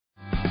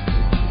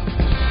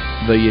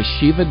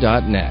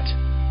theyeshiva.net.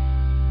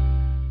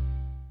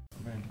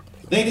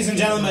 Ladies and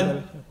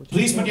gentlemen,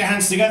 please put your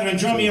hands together and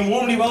join me in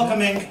warmly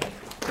welcoming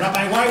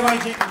Rabbi Y.Y.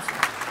 Jacobson.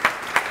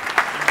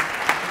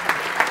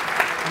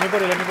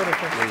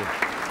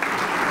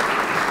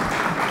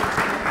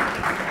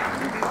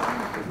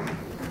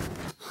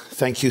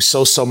 Thank you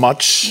so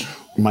much,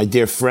 my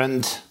dear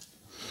friend,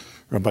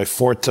 Rabbi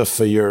Forta,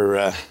 for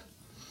your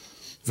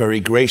very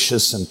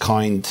gracious and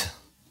kind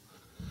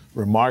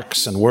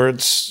remarks and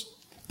words.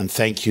 And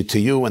thank you to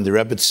you and the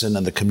Rebbitzin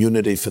and the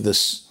community for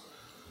this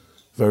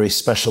very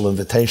special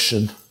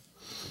invitation.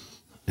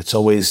 It's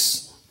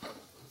always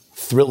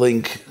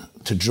thrilling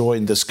to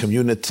join this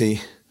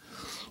community,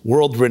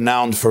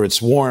 world-renowned for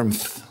its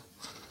warmth,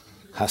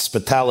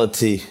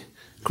 hospitality,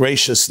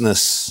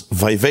 graciousness,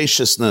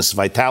 vivaciousness,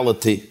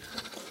 vitality.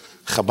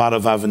 Chabad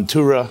of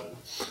Aventura.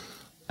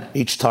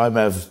 Each time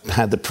I've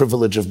had the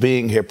privilege of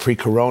being here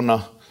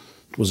pre-corona,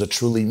 it was a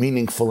truly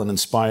meaningful and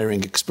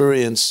inspiring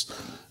experience.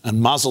 And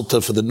Mazel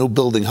Tov for the new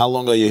building. How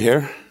long are you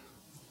here?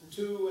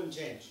 2 and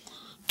change.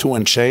 2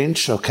 and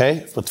change,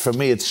 okay. But for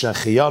me, it's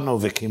Shechiyanu,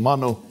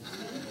 Vikimanu,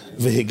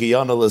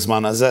 Vihigiyanu,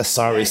 Lizman Azeh.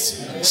 Sorry,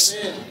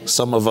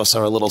 some of us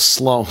are a little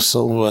slow,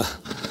 so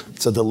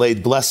it's a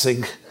delayed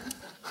blessing.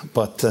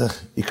 But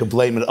you could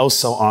blame it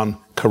also on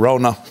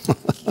Corona.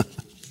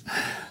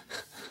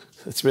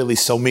 It's really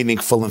so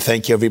meaningful, and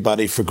thank you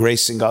everybody for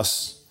gracing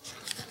us.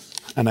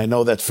 And I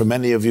know that for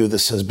many of you,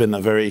 this has been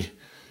a very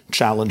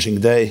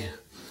challenging day.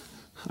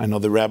 I know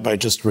the rabbi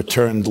just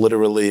returned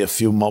literally a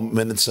few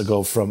minutes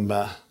ago from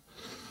a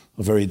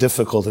very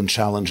difficult and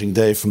challenging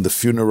day from the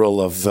funeral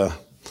of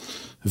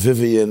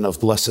Vivian of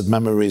blessed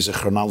memory,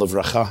 Zechrona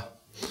Livracha.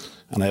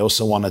 And I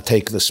also want to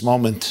take this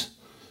moment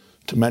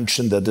to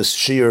mention that this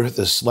shiur,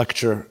 this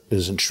lecture,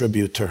 is in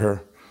tribute to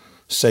her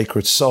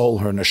sacred soul,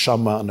 her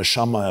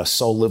neshama, a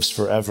soul lives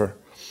forever,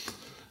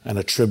 and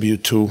a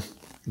tribute to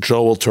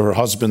Joel, to her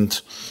husband,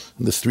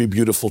 and the 3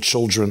 beautiful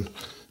children,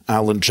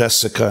 Alan,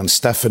 Jessica, and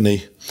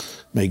Stephanie.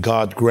 May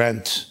God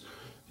grant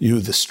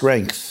you the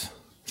strength,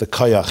 the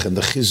kayach, and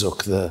the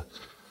chizuk, the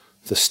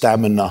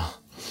stamina,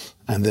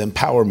 and the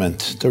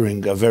empowerment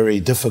during a very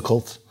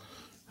difficult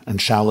and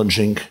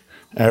challenging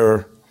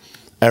era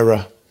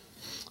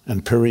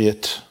and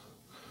period.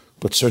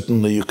 But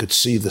certainly you could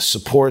see the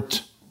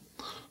support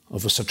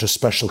of such a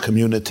special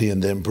community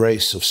and the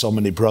embrace of so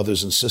many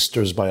brothers and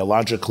sisters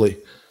biologically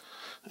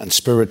and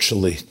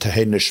spiritually.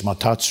 Tehei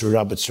nishmatat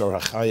tzrura b'tzor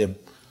hachayim.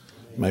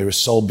 May her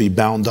soul be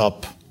bound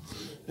up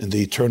in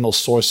the eternal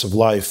source of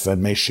life,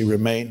 and may she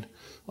remain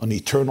an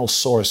eternal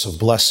source of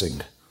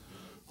blessing,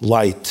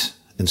 light,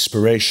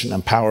 inspiration,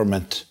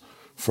 empowerment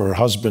for her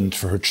husband,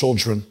 for her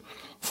children,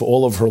 for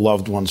all of her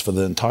loved ones, for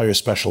the entire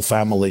special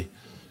family,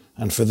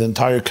 and for the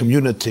entire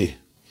community.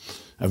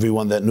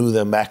 Everyone that knew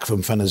them back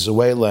from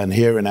Venezuela and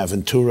here in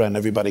Aventura, and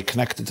everybody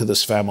connected to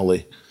this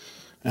family.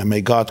 And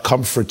may God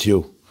comfort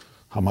you.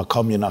 May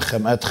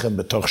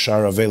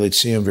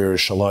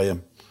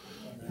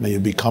you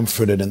be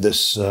comforted in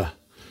this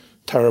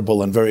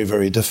terrible and very,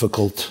 very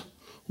difficult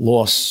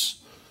loss.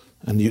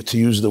 And to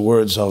use the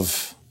words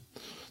of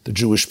the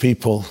Jewish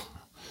people,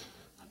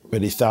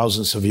 already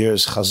thousands of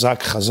years, chazak,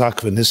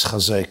 chazak,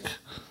 v'nischazek.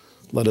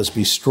 Let us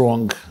be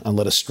strong and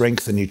let us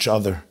strengthen each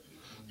other.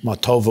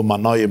 Because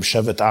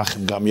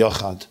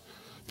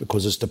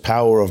it's the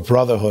power of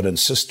brotherhood and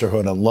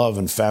sisterhood and love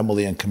and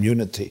family and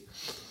community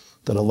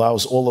that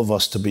allows all of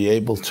us to be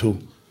able to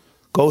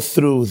go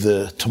through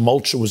the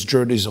tumultuous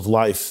journeys of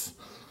life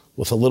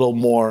with a little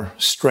more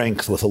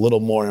strength, with a little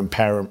more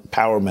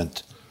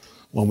empowerment,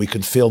 when we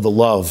can feel the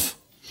love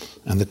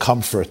and the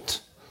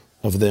comfort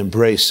of the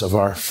embrace of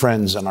our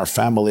friends and our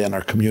family and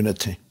our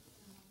community.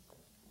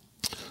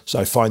 So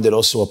I find it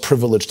also a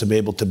privilege to be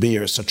able to be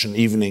here such an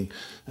evening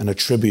and a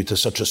tribute to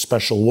such a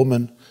special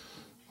woman,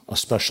 a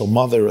special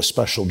mother, a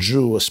special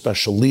Jew, a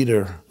special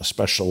leader, a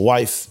special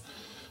wife,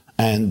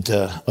 and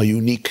a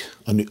unique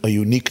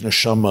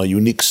neshama, a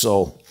unique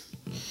soul.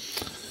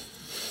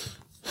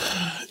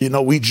 You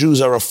know, we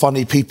Jews are a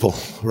funny people,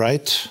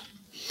 right?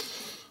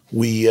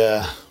 We,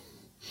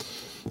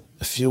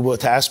 if you were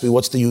to ask me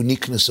what's the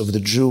uniqueness of the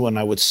Jew, and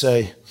I would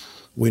say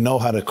we know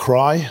how to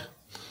cry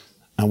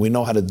and we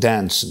know how to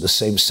dance in the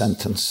same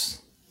sentence.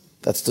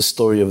 That's the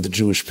story of the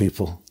Jewish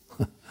people.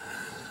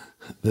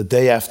 The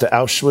day after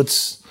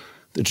Auschwitz,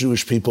 the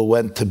Jewish people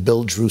went to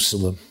build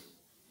Jerusalem.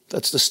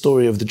 That's the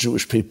story of the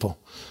Jewish people.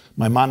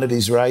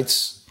 Maimonides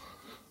writes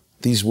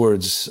these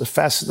words,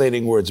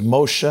 fascinating words.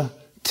 Moshe,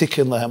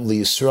 tikkun lahem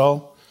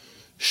liyisrael,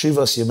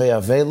 shivas yemei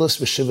avelus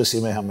v'shivas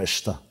yemei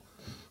hamishta.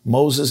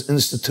 Moses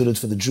instituted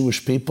for the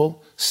Jewish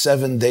people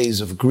 7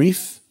 days of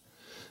grief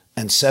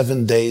and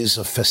 7 days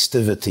of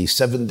festivity.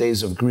 7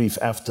 days of grief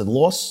after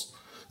loss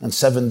and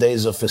 7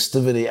 days of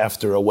festivity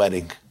after a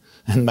wedding.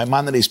 And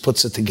Maimonides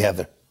puts it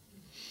together.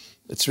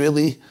 It's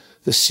really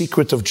the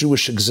secret of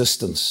Jewish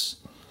existence.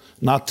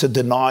 Not to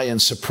deny and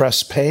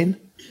suppress pain,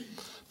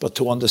 but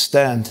to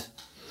understand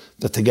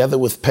that together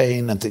with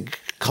pain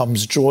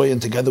comes joy, and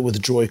together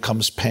with joy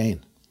comes pain.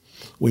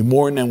 We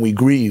mourn and we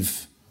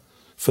grieve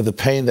for the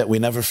pain that we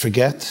never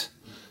forget,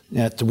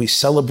 Yet we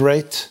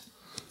celebrate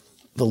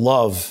the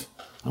love,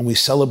 and we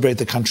celebrate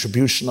the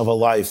contribution of a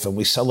life, and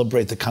we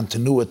celebrate the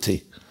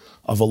continuity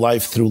of a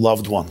life through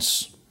loved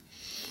ones.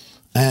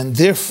 And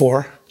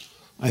therefore,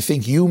 I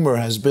think humor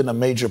has been a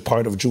major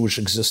part of Jewish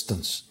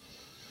existence.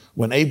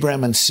 When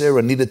Abraham and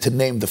Sarah needed to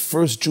name the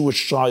first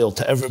Jewish child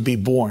to ever be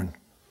born,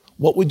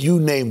 what would you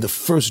name the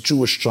first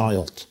Jewish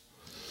child?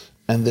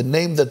 And the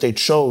name that they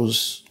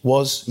chose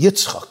was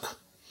Yitzchak.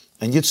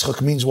 And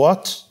Yitzchak means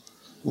what?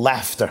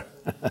 Laughter.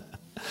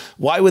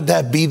 Why would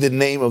that be the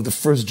name of the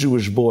first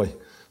Jewish boy?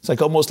 It's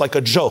like almost like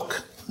a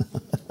joke.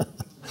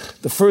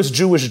 The first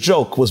Jewish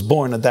joke was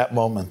born at that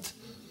moment.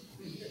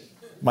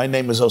 My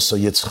name is also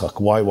Yitzchak.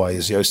 YY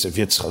is Yosef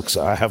Yitzchak.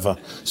 So I have a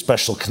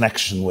special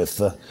connection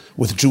with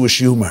Jewish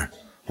humor,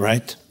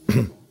 right?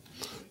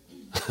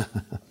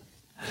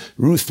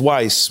 Ruth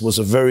Weiss was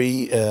a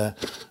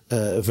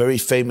very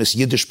famous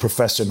Yiddish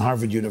professor in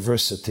Harvard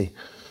University.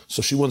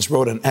 So she once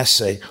wrote an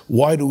essay,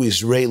 "Why do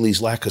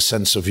Israelis lack a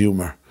sense of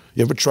humor?"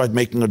 You ever tried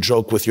making a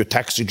joke with your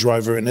taxi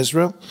driver in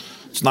Israel?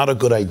 It's not a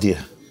good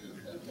idea.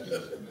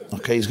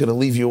 Okay, he's going to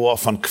leave you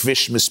off on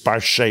Kvish Mispar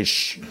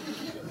Sheish.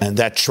 And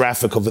that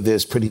traffic over there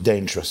is pretty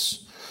dangerous.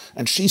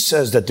 And she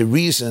says that the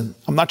reason,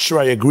 I'm not sure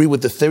I agree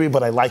with the theory,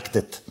 but I liked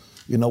it.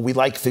 You know, we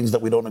like things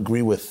that we don't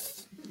agree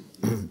with.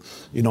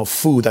 You know,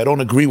 food, I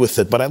don't agree with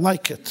it, but I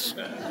like it.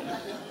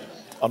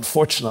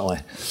 Unfortunately.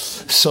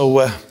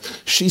 So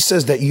she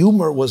says that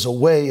humor was a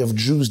way of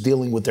Jews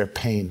dealing with their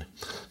pain.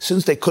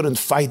 Since they couldn't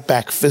fight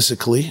back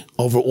physically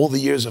over all the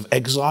years of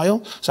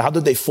exile, so how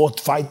did they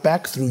fight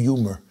back? Through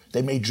humor.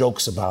 They made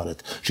jokes about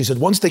it. She said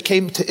once they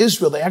came to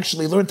Israel, they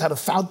actually learned how to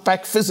fight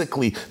back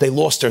physically. They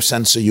lost their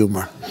sense of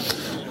humor.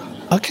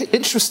 Okay,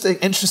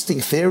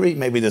 interesting theory.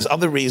 Maybe there's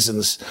other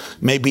reasons.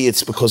 Maybe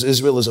it's because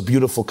Israel is a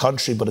beautiful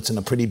country, but it's in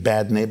a pretty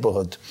bad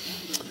neighborhood.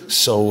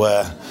 So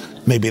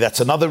maybe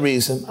that's another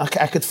reason.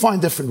 I could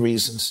find different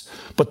reasons.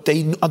 But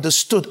they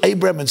understood,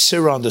 Abraham and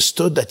Sarah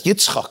understood that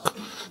Yitzchak,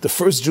 the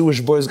first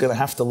Jewish boy, is going to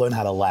have to learn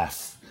how to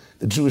laugh.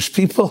 The Jewish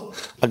people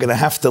are going to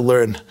have to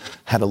learn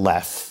how to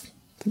laugh.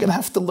 They're going to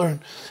have to learn.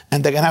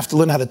 And they're going to have to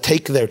learn how to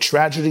take their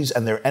tragedies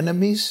and their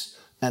enemies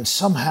and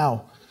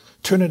somehow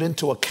turn it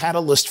into a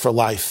catalyst for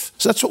life.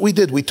 So that's what we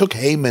did. We took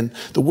Haman,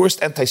 the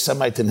worst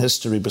anti-Semite in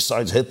history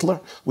besides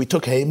Hitler. We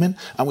took Haman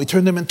and we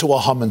turned him into a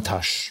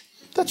Hamantash.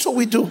 That's what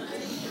we do.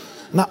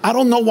 Now, I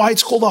don't know why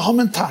it's called a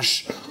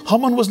Hamantash.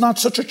 Haman was not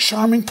such a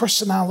charming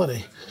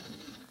personality.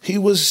 He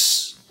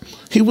was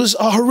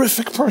a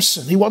horrific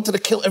person. He wanted to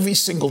kill every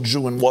single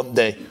Jew in one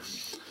day.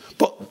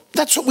 But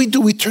that's what we do.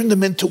 We turn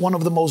them into one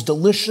of the most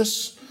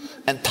delicious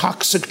and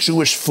toxic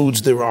Jewish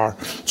foods there are.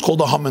 It's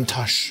called a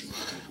Hamantash.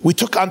 We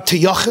took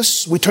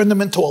Antiochus, we turned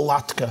them into a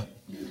latke.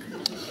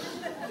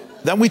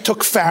 Then we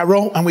took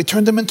Pharaoh and we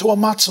turned him into a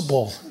matzah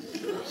ball.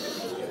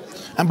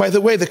 And by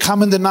the way, the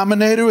common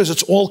denominator is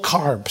it's all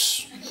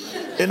carbs.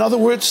 In other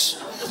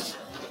words,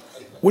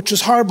 which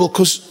is horrible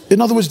because,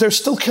 in other words, they're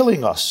still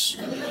killing us.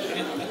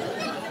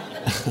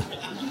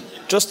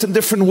 Just in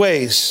different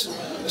ways.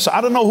 So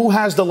I don't know who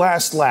has the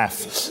last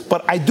laugh,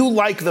 but I do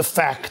like the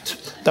fact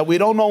that we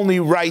don't only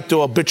write the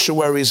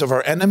obituaries of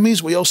our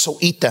enemies, we also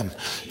eat them.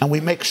 And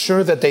we make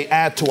sure that they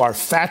add to our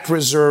fat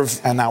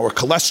reserve and our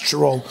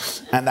cholesterol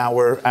and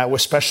our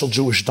special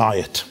Jewish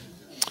diet.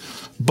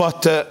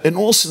 But in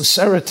all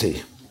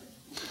sincerity,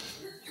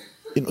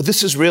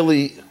 this is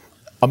really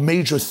a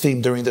major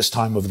theme during this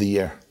time of the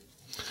year.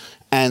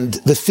 And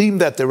the theme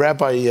that the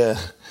rabbi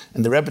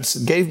and the Rebbe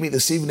gave me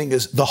this evening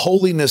is the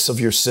holiness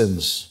of your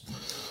sins.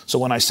 So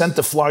when I sent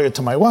the flyer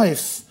to my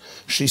wife,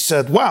 she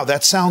said, wow,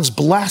 that sounds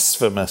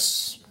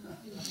blasphemous.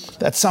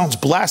 That sounds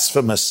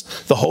blasphemous,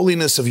 the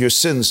holiness of your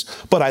sins.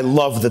 But I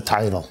love the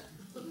title.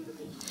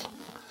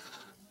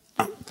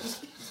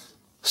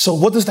 So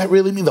what does that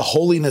really mean, the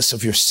holiness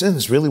of your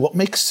sins? Really, what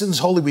makes sins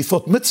holy? We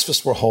thought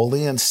mitzvahs were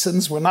holy and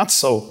sins were not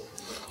so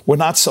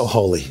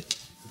holy.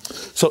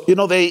 So,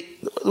 there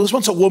was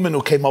once a woman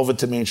who came over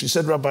to me and she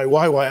said, Rabbi,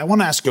 why? I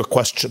want to ask you a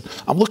question.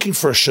 I'm looking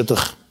for a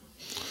shidduch.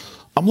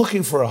 I'm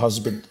looking for a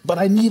husband, but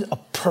I need a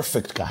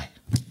perfect guy.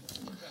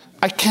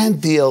 I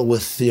can't deal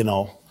with,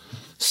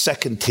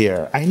 second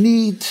tier. I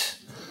need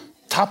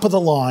top of the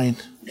line.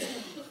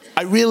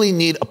 I really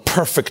need a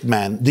perfect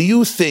man. Do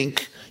you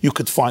think you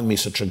could find me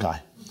such a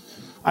guy?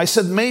 I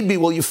said, maybe.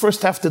 Well, you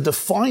first have to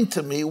define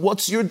to me,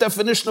 what's your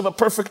definition of a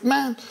perfect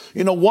man?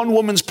 One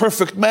woman's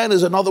perfect man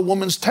is another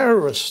woman's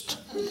terrorist.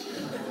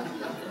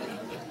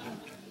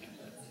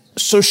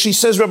 So she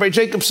says, Rabbi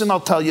Jacobson,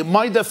 I'll tell you,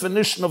 my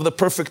definition of the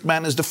perfect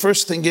man is the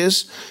first thing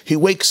is he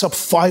wakes up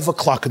 5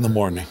 o'clock in the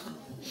morning.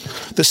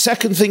 The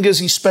second thing is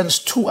he spends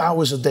 2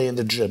 hours a day in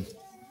the gym.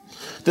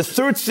 The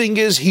third thing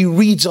is he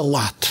reads a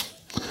lot.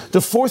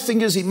 The fourth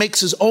thing is he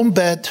makes his own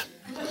bed,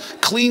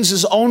 cleans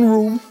his own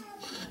room,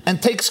 and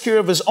takes care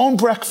of his own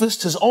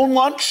breakfast, his own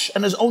lunch,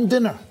 and his own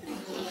dinner.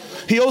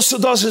 He also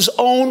does his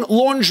own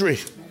laundry.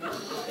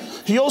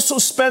 He also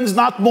spends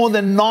not more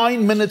than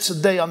 9 minutes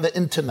a day on the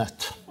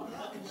internet.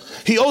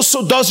 He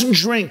also doesn't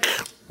drink.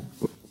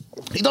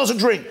 He doesn't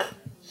drink.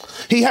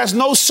 He has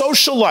no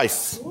social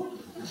life.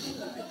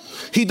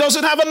 He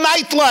doesn't have a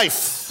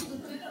nightlife.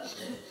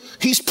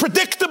 He's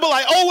predictable.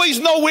 I always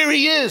know where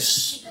he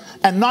is.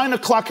 And 9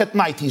 o'clock at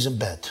night, he's in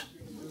bed.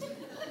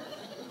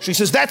 She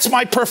says, that's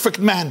my perfect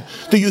man.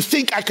 Do you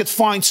think I could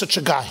find such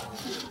a guy?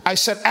 I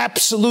said,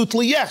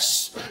 absolutely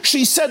yes.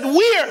 She said,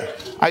 where?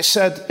 I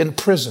said, in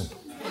prison.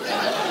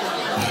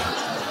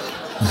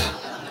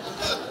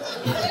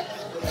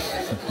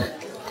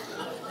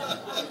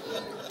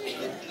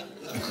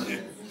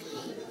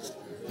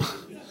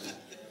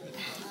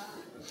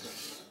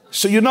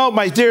 So you know,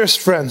 my dearest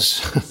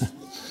friends,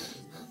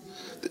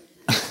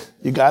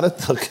 you got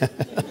it? Okay.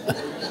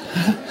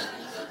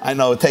 I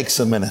know it takes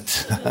a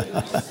minute.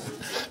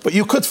 But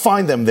you could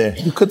find them there.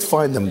 You could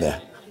find them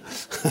there.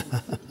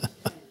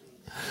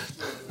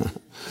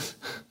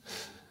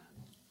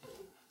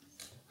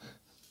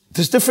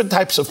 There's different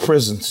types of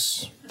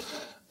prisons.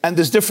 And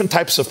there's different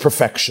types of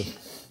perfection.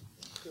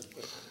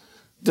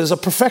 There's a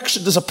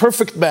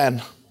perfect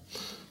man,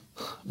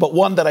 but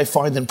one that I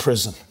find in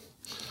prison.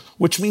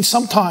 Which means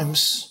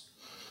sometimes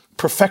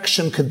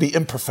perfection could be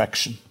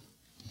imperfection.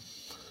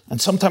 And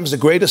sometimes the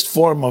greatest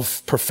form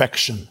of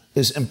perfection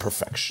is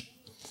imperfection.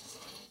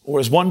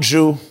 Or as one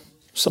Jew,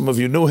 some of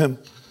you knew him,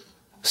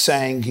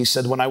 sang, he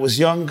said, when I was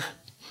young,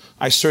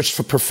 I searched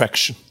for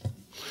perfection.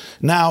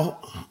 Now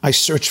I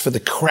search for the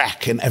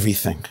crack in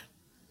everything.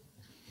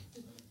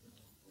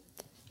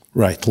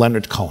 Right,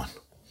 Leonard Cohen.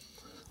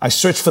 I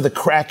search for the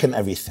crack in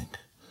everything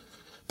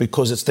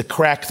because it's the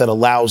crack that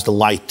allows the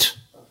light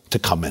to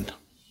come in.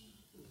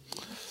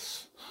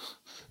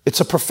 It's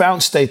a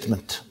profound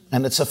statement,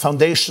 and it's a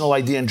foundational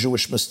idea in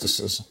Jewish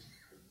mysticism.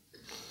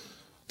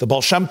 The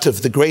Baal Shem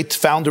Tov, the great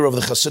founder of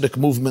the Hasidic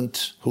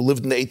movement, who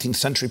lived in the 18th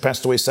century,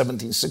 passed away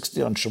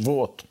 1760 on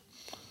Shavuot,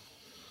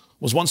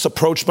 was once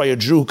approached by a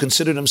Jew who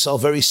considered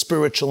himself very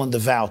spiritual and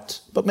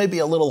devout, but maybe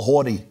a little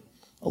haughty,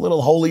 a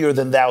little holier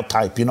than thou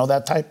type. You know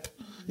that type?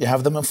 You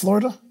have them in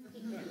Florida?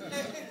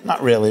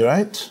 Not really,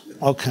 right?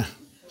 Okay.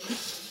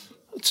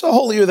 It's a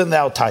holier than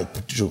thou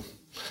type Jew.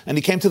 And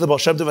he came to the Baal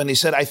Shem Tov and he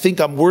said, I think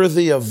I'm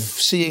worthy of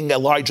seeing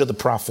Elijah the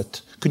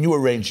prophet. Can you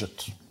arrange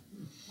it?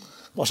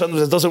 Baal Shem Tov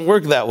said, it doesn't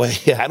work that way.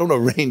 I don't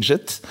arrange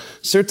it.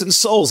 Certain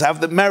souls have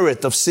the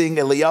merit of seeing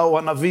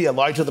Eliyahu HaNavi,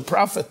 Elijah the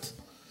prophet.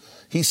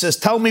 He says,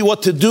 tell me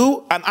what to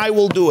do and I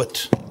will do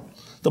it.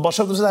 The Baal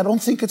Shem Tov said, I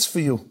don't think it's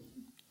for you.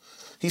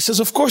 He says,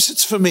 of course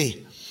it's for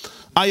me.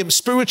 I am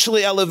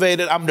spiritually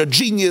elevated. I'm a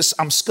genius.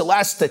 I'm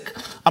scholastic.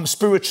 I'm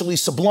spiritually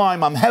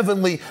sublime. I'm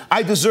heavenly.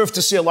 I deserve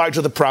to see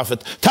Elijah the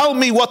prophet. Tell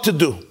me what to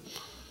do.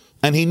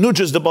 And he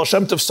nudges the Baal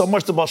Shem Tov so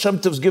much, the Baal Shem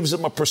Tov gives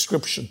him a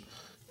prescription.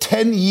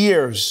 10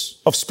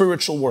 years of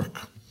spiritual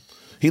work.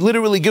 He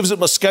literally gives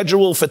him a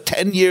schedule for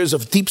 10 years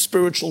of deep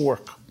spiritual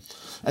work.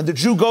 And the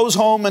Jew goes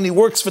home and he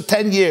works for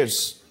 10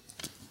 years.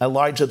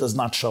 Elijah does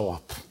not show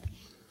up.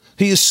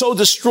 He is so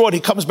distraught. He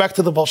comes back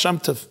to the Baal Shem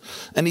Tov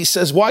and he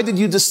says, why did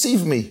you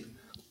deceive me?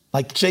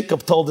 Like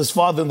Jacob told his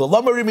father-in-law,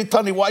 Lama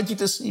Rimitani, why'd you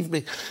deceive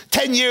me?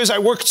 10 years I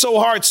worked so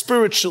hard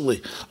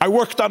spiritually. I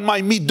worked on my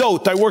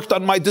midot, I worked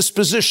on my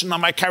disposition,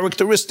 on my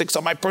characteristics,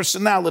 on my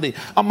personality,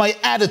 on my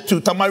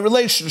attitude, on my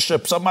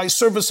relationships, on my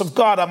service of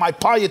God, on my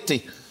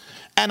piety.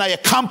 And I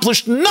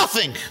accomplished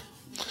nothing.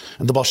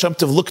 And the Baal Shem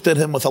Tov looked at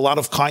him with a lot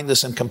of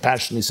kindness and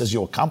compassion. He says,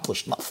 you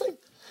accomplished nothing?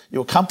 You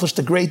accomplished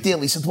a great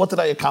deal. He said, what did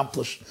I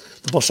accomplish?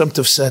 The Baal Shem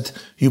Tov said,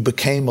 you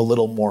became a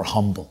little more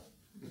humble.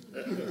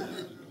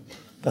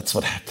 That's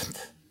what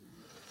happened.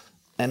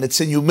 And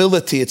it's in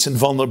humility, it's in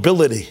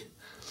vulnerability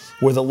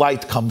where the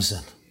light comes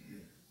in.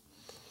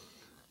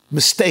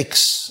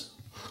 Mistakes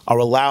are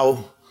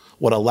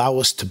what allow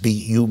us to be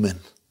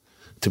human,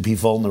 to be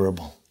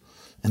vulnerable.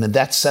 And in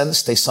that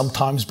sense, they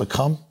sometimes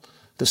become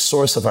the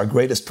source of our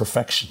greatest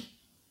perfection.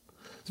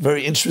 It's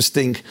very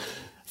interesting,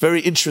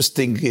 during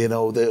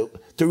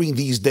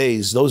these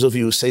days, those of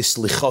you who say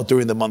Slicha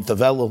during the month of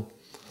Elul,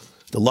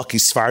 the lucky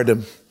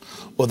Sfardim,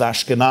 or the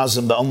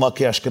Ashkenazim, the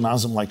unlucky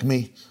Ashkenazim like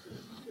me,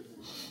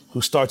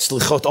 who start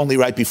Slichot only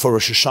right before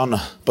Rosh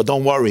Hashanah. But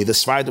don't worry, the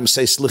Sfardim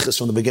say Slichos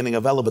from the beginning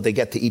of Elul, but they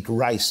get to eat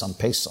rice on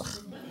Pesach.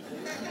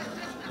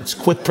 It's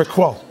quid pro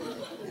quo.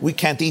 We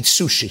can't eat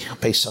sushi on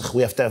Pesach.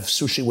 We have to have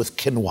sushi with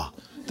quinoa.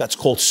 That's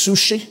called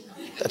sushi.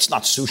 That's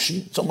not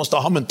sushi. It's almost a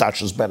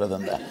Hamantash is better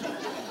than that.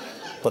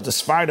 But the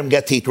Sfardim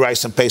get to eat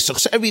rice on Pesach.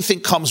 So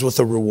everything comes with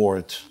a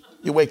reward.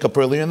 You wake up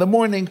early in the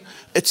morning,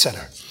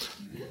 etc.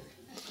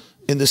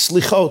 In the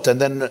Slichot, and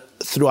then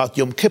throughout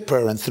Yom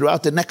Kippur, and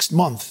throughout the next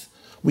month,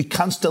 we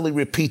constantly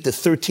repeat the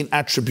 13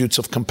 attributes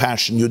of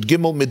compassion. Yud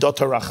Gimel Midot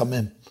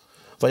HaRachamim.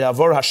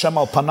 Vayavor Hashem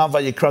al Panav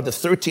Vayikra, the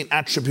 13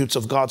 attributes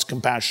of God's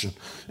compassion.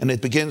 And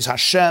it begins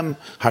Hashem,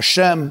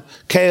 Hashem,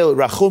 Keil,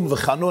 Rachum,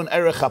 V'chanun,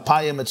 Erech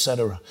HaPayim,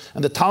 etc.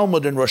 And the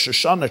Talmud in Rosh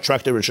Hashanah,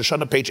 Tractate Rosh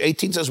Hashanah, page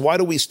 18, says, why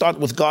do we start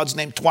with God's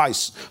name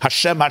twice?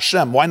 Hashem,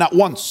 Hashem. Why not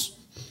once?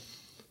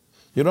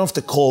 You don't have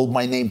to call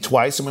my name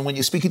twice. I mean, when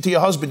you're speaking to your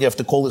husband, you have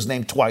to call his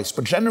name twice.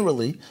 But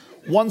generally,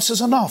 once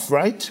is enough,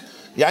 right?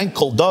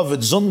 Yankel,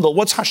 David, Zundel.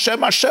 What's Hashem,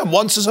 Hashem?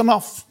 Once is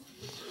enough.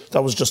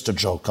 That was just a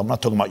joke. I'm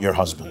not talking about your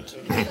husband.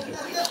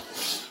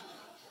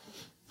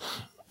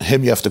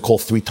 Him you have to call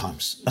 3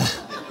 times.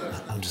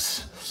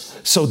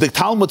 So the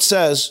Talmud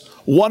says,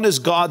 one is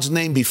God's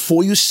name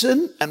before you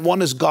sin, and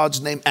one is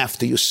God's name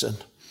after you sin.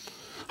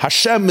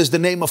 Hashem is the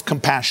name of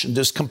compassion.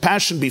 There's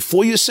compassion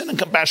before you sin and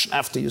compassion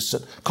after you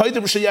sin. So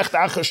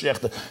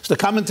the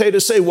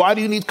commentators say, why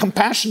do you need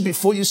compassion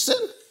before you sin?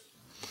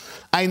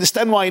 I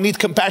understand why I need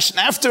compassion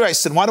after I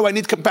sin. Why do I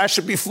need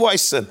compassion before I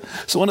sin?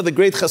 So one of the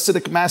great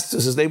Hasidic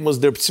masters, his name was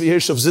der Tzvi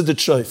Hirsch of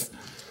Zidichow.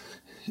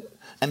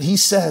 And he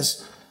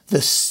says,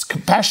 this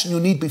compassion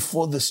you need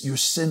before your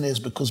sin is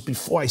because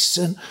before I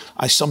sin,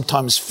 I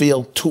sometimes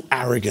feel too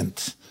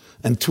arrogant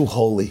and too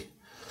holy.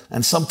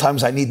 And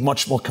sometimes I need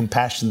much more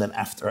compassion than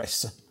after I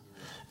sin.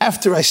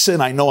 After I sin,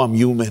 I know I'm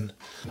human.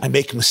 I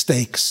make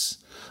mistakes.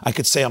 I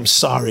could say I'm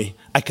sorry.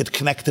 I could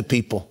connect to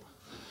people.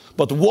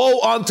 But woe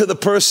unto the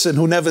person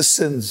who never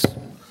sins.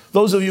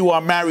 Those of you who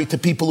are married to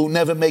people who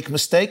never make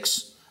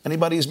mistakes.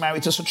 Anybody is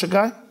married to such a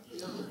guy?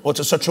 Or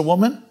to such a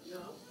woman?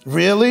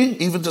 Really?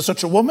 Even to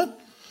such a woman?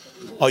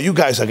 Oh, you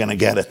guys are going to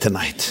get it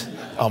tonight.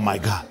 Oh my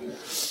God.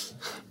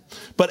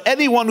 But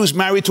anyone who's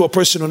married to a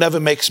person who never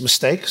makes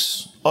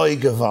mistakes, oy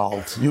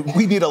gewalt.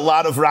 We need a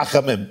lot of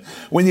rachamim.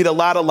 We need a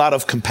lot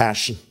of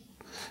compassion.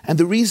 And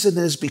the reason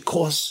is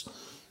because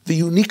the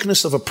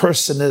uniqueness of a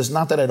person is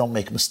not that I don't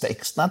make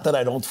mistakes, not that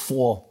I don't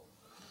fall,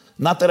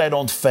 not that I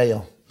don't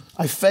fail.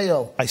 I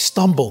fail, I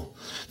stumble.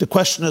 The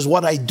question is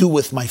what I do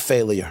with my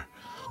failure.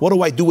 What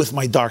do I do with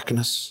my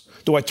darkness?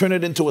 Do I turn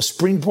it into a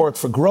springboard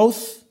for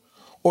growth?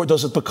 Or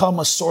does it become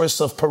a source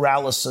of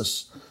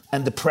paralysis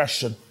and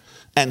depression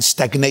and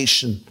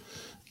stagnation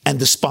and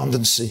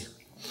despondency?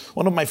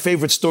 One of my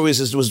favorite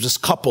stories is there was this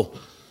couple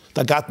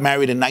that got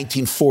married in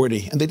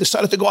 1940, and they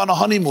decided to go on a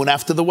honeymoon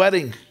after the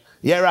wedding.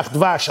 Yerach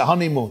Dvash, a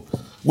honeymoon.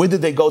 Where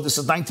did they go? This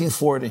is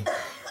 1940.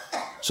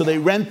 So they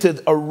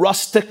rented a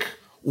rustic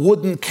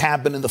wooden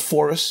cabin in the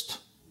forest,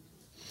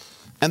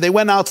 and they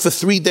went out for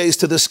 3 days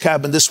to this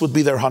cabin. This would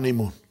be their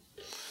honeymoon.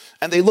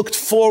 And they looked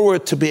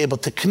forward to be able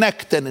to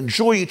connect and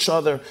enjoy each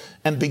other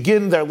and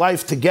begin their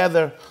life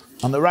together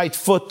on the right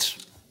foot.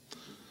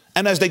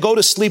 And as they go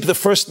to sleep the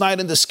first night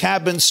in this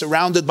cabin,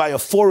 surrounded by a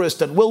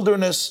forest and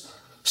wilderness,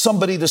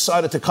 somebody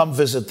decided to come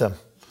visit them.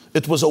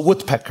 It was a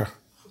woodpecker.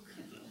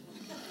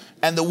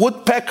 And the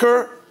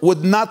woodpecker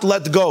would not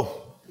let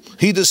go.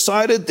 He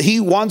decided he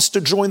wants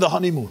to join the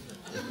honeymoon.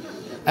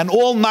 And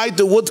all night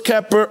the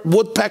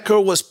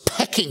woodpecker was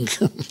pecking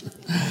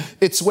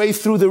its way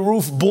through the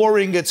roof,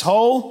 boring its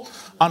hole.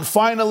 And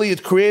finally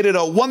it created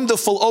a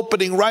wonderful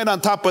opening right on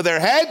top of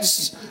their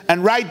heads.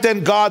 And right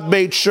then God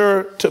made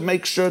sure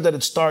that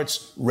it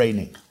starts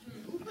raining.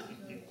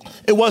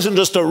 It wasn't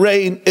just a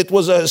rain, it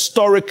was a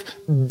historic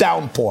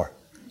downpour.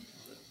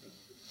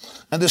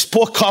 And this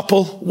poor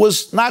couple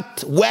was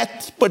not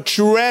wet, but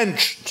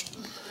drenched.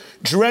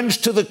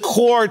 Drenched to the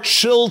core,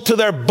 chilled to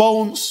their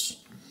bones.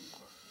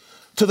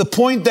 To the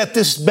point that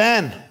this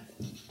man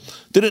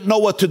didn't know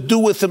what to do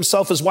with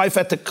himself. His wife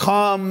had to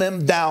calm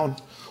him down.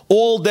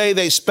 All day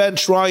they spent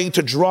trying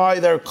to dry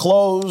their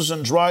clothes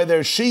and dry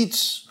their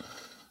sheets.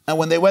 And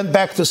when they went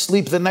back to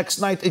sleep the next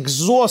night,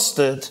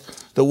 exhausted,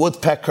 the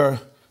woodpecker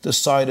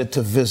decided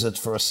to visit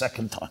for a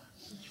second time.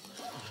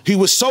 He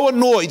was so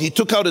annoyed, he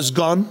took out his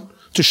gun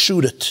to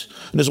shoot it.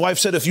 And his wife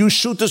said, if you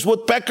shoot this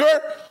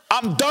woodpecker,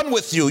 I'm done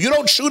with you. You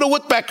don't shoot a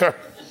woodpecker.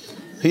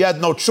 He had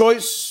no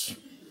choice.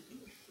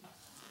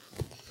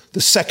 The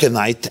second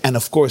night, and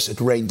of course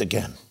it rained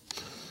again.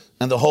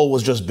 And the hole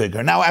was just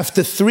bigger. Now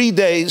after 3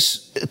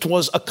 days, it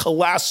was a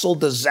colossal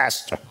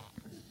disaster.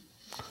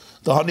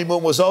 The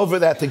honeymoon was over.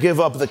 They had to give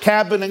up the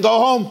cabin and go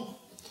home.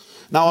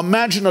 Now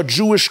imagine a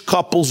Jewish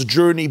couple's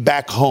journey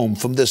back home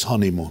from this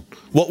honeymoon.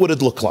 What would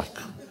it look like?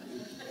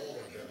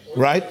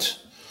 Right?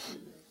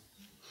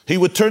 He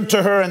would turn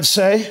to her and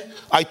say,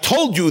 I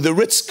told you the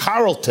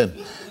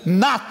Ritz-Carlton,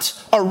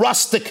 not a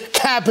rustic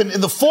cabin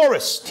in the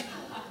forest.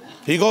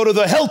 You go to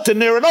the Hilton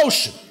near an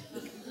ocean.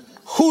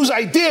 Whose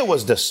idea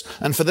was this?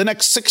 And for the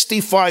next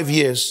 65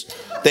 years,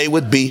 they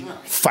would be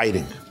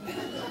fighting.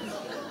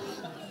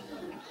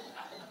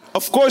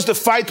 Of course, the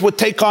fight would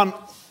take on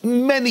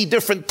many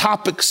different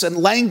topics and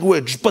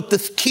language, but the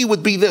key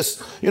would be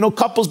this.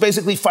 Couples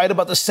basically fight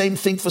about the same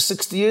thing for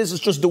 60 years.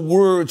 It's just the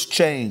words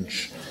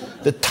change.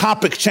 The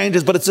topic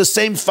changes, but it's the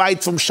same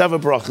fight from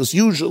Sheva Brachos,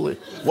 usually,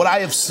 what I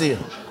have seen.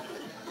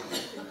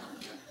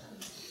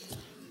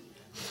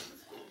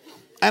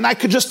 And I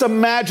could just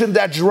imagine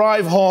that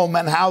drive home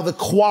and how the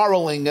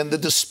quarreling and the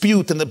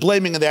dispute and the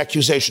blaming and the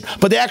accusation.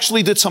 But they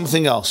actually did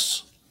something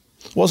else.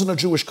 It wasn't a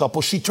Jewish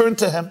couple. She turned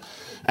to him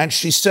and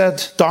she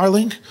said,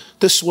 darling,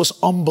 this was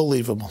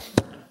unbelievable.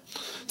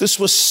 This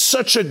was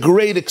such a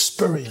great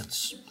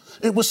experience.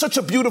 It was such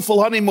a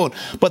beautiful honeymoon.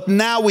 But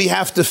now we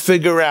have to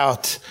figure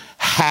out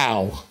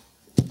how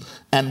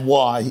and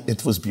why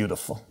it was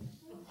beautiful.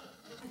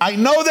 I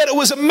know that it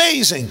was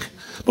amazing,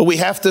 but we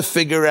have to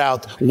figure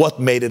out what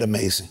made it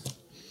amazing.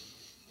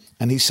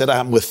 And he said,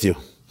 I'm with you.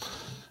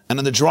 And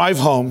on the drive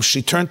home,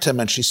 she turned to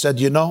him and she said,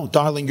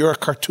 darling, you're a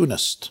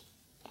cartoonist.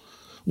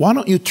 Why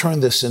don't you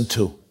turn this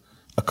into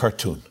a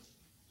cartoon?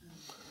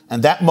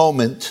 And that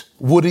moment,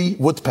 Woody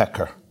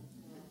Woodpecker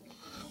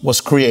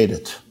was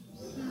created.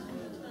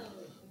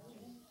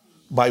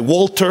 by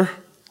Walter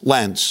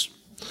Lantz.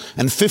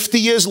 And 50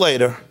 years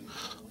later,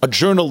 a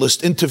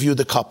journalist interviewed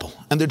the couple.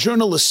 And the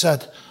journalist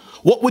said,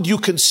 what would you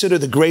consider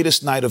the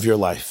greatest night of your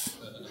life?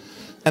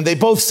 And they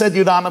both said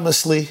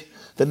unanimously,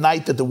 the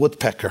night that the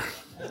woodpecker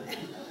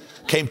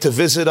came to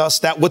visit us.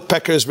 That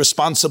woodpecker is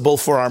responsible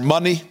for our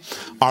money,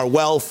 our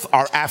wealth,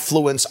 our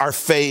affluence, our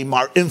fame,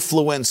 our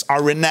influence,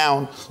 our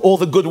renown, all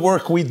the good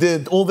work we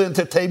did, all the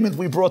entertainment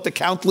we brought to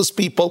countless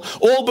people,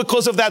 all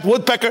because of that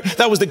woodpecker.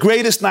 That was the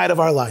greatest night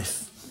of our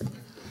life.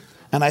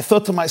 And I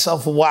thought to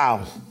myself,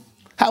 wow,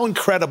 how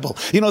incredible.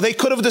 You know, they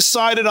could have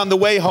decided on the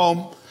way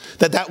home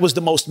that that was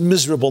the most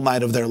miserable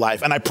night of their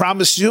life. And I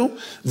promise you,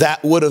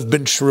 that would have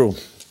been true.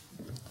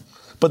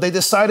 But they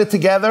decided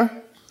together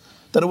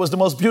that it was the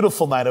most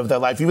beautiful night of their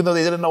life, even though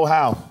they didn't know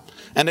how.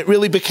 And it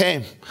really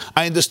became.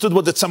 I understood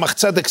what the Tzemach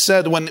Tzedek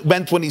said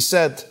when he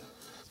said,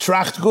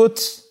 Tracht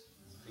gut,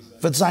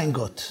 wird sein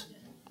gut.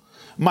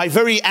 My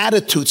very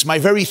attitudes, my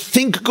very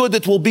think good,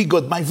 it will be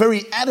good. My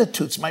very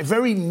attitudes, my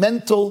very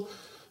mental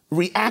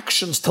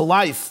reactions to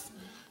life,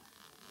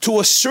 to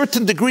a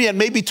certain degree and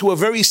maybe to a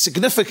very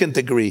significant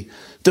degree,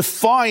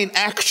 define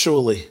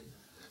actually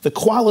the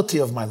quality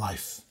of my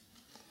life.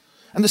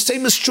 And the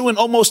same is true in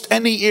almost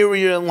any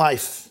area in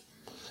life.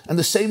 And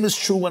the same is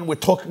true when we're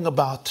talking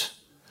about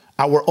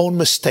our own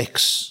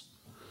mistakes,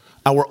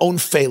 our own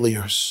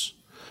failures,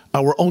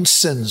 our own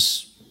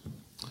sins.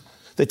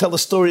 They tell a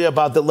story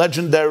about the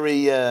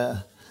legendary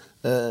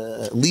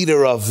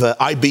leader of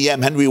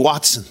IBM, Henry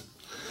Watson.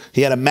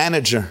 He had a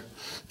manager,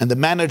 and the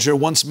manager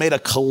once made a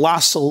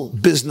colossal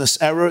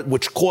business error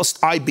which cost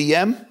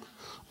IBM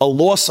a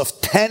loss of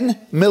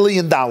 $10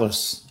 million.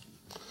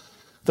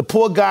 The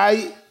poor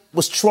guy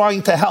was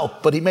trying to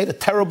help, but he made a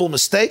terrible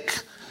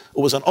mistake. It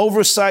was an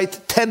oversight,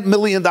 $10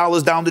 million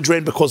down the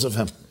drain because of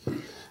him.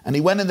 And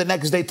he went in the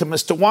next day to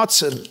Mr.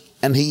 Watson,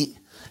 and he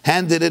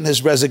handed in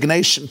his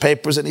resignation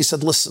papers, and he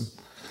said, listen,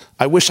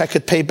 I wish I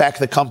could pay back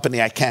the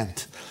company. I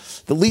can't.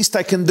 The least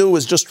I can do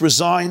is just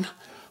resign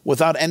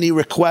without any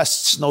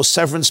requests, no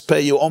severance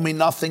pay. You owe me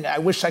nothing. I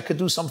wish I could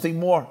do something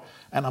more.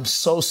 And I'm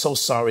so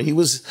sorry. He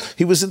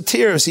was in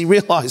tears. He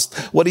realized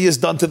what he has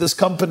done to this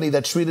company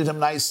that treated him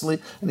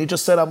nicely. And he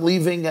just said, I'm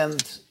leaving,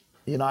 and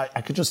you know,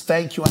 I could just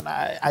thank you, and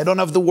I don't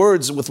have the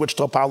words with which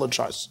to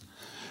apologize.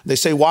 They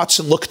say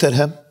Watson looked at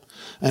him,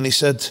 and he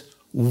said,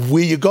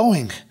 where are you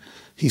going?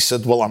 He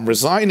said, well, I'm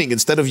resigning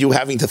instead of you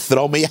having to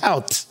throw me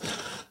out.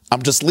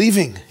 I'm just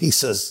leaving. He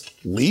says,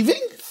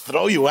 leaving?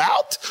 Throw you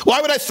out?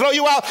 Why would I throw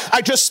you out?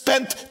 I just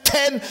spent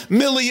 $10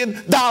 million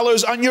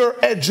on your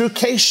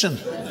education.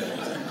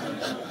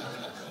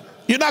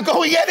 You're not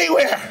going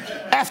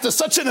anywhere after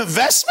such an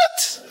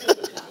investment.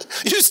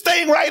 You're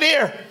staying right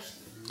here.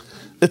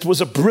 It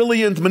was a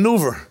brilliant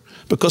maneuver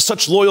because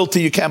such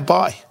loyalty you can't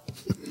buy.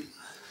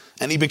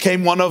 And he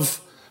became one of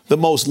the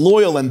most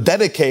loyal and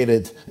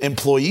dedicated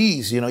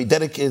employees. You know, he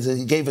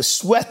gave his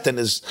sweat and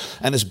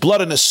his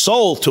blood and his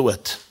soul to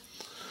it.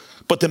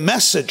 But the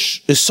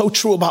message is so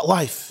true about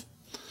life.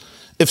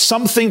 If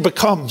something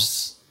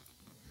becomes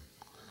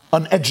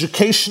an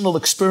educational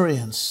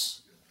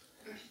experience,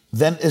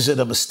 then is it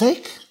a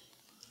mistake?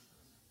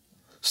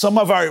 Some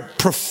of our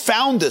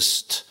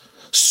profoundest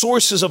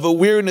sources of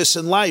awareness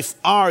in life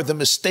are the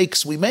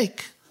mistakes we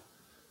make.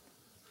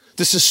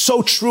 This is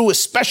so true,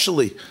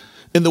 especially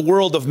in the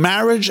world of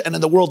marriage and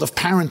in the world of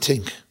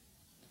parenting.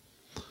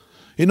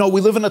 You know,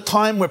 we live in a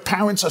time where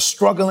parents are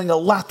struggling a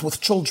lot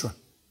with children,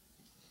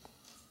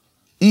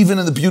 even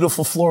in the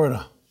beautiful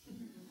Florida.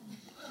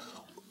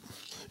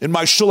 In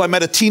my shul, I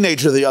met a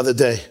teenager the other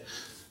day,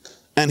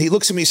 and he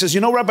looks at me and says, you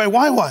know, Rabbi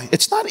why?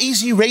 It's not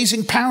easy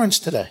raising parents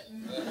today.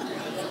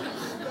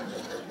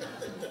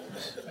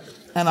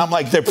 And I'm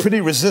like, they're pretty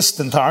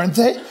resistant, aren't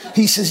they?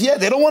 He says, yeah,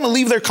 they don't want to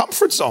leave their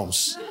comfort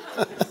zones.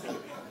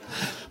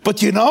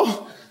 But you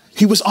know,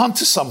 he was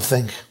onto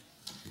something.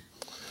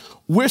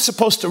 We're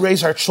supposed to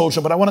raise our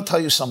children, but I want to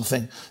tell you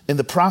something. In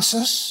the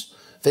process,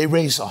 they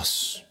raise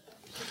us.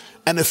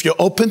 And if you're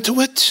open to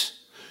it,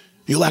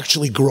 you'll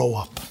actually grow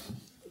up.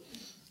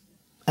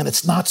 And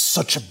it's not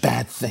such a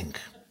bad thing.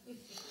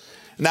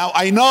 Now,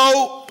 I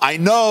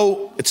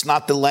know it's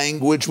not the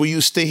language we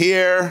used to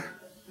hear.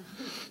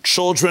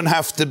 Children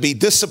have to be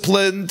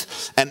disciplined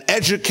and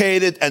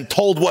educated and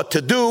told what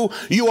to do.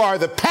 You are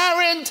the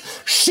parent.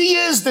 She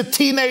is the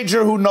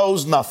teenager who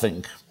knows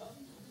nothing.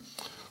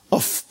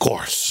 Of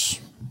course.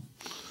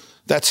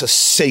 That's a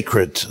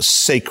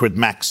sacred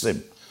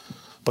maxim.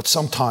 But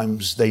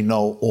sometimes they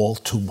know all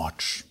too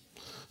much.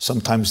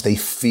 Sometimes they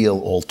feel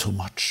all too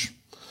much.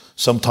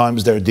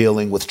 Sometimes they're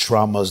dealing with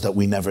traumas that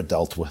we never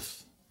dealt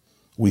with.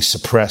 We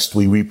suppressed,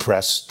 we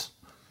repressed.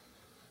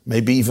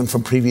 Maybe even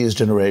from previous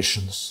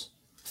generations.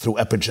 Through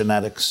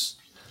epigenetics,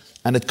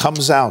 and it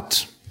comes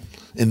out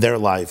in their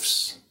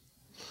lives.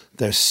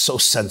 They're so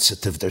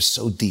sensitive, they're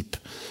so deep.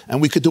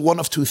 And we could do one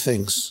of two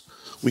things.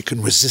 We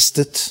can resist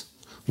it,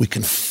 we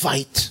can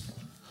fight,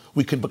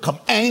 we can become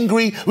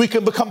angry, we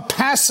can become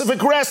passive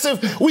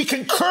aggressive, we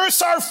can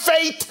curse our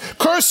fate,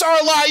 curse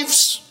our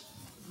lives.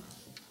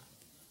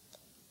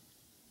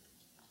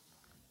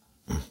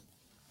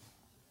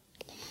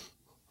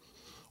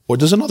 Or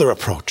there's another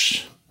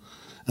approach.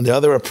 And the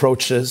other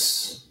approach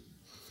is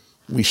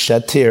we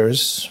shed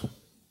tears.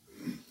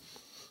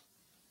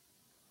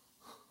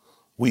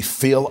 We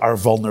feel our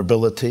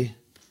vulnerability.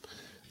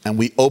 And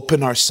we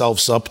open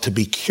ourselves up to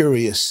be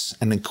curious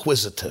and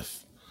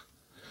inquisitive.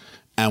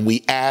 And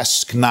we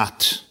ask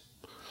not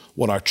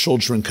what our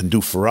children can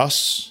do for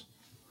us,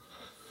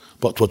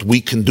 but what we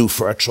can do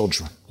for our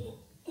children.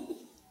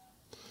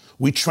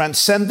 We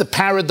transcend the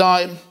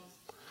paradigm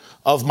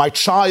of my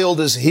child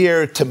is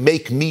here to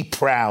make me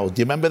proud.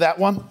 Do you remember that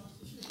one?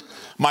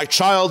 My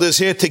child is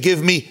here to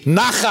give me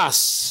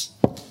nachas.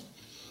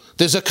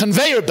 There's a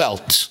conveyor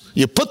belt.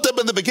 You put them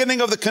in the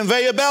beginning of the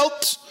conveyor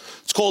belt.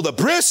 It's called a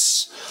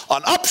bris,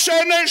 an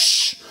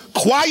upshernish,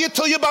 quiet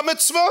till your bar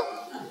mitzvah.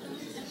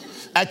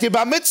 At your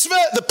bar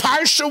mitzvah, the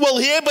parsha will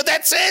hear, but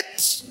that's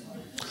it.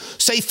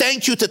 Say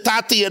thank you to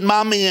Tati and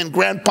Mommy and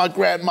Grandpa,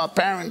 Grandma,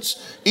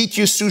 parents. Eat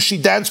your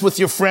sushi, dance with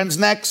your friends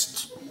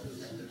next.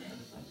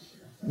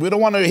 We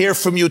don't want to hear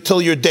from you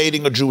till you're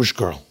dating a Jewish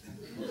girl.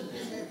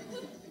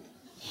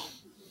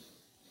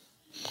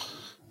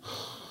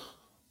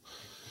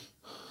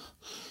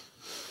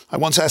 I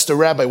once asked a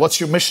rabbi, what's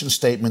your mission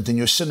statement in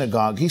your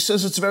synagogue? He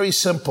says it's very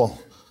simple.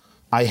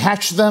 I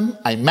hatch them,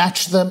 I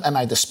match them, and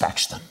I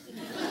dispatch them.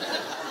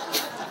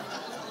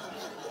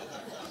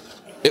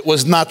 It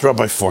was not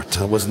Rabbi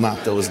Forta. It was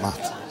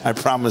not. I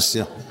promise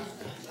you.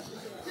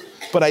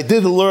 But I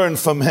did learn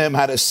from him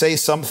how to say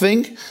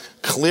something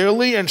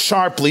clearly and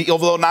sharply,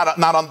 although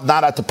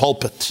not at the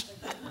pulpit.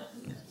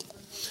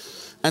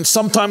 And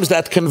sometimes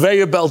that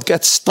conveyor belt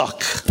gets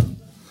stuck.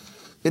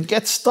 It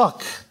gets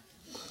stuck.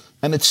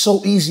 And it's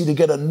so easy to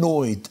get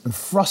annoyed and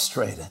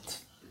frustrated.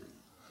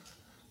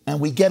 And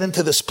we get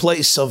into this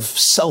place of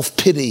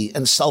self-pity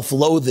and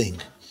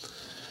self-loathing.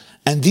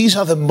 And these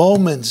are the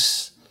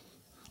moments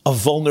of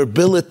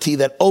vulnerability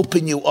that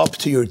open you up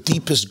to your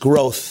deepest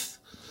growth.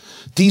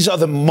 These are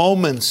the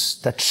moments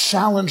that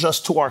challenge us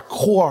to our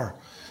core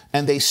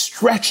and they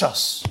stretch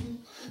us.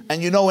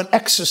 And you know, in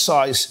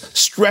exercise,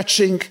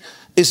 stretching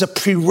is a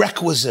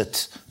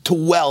prerequisite to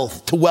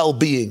wealth, to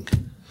well-being.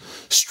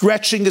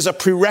 Stretching is a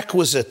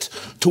prerequisite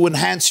to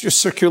enhance your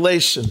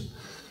circulation,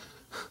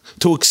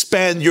 to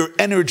expand your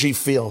energy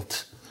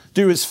field.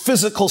 There is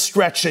physical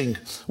stretching,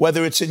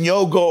 whether it's in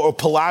yoga or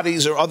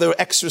Pilates or other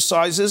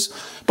exercises,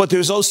 but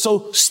there's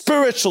also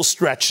spiritual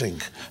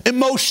stretching,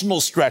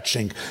 emotional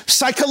stretching,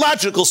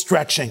 psychological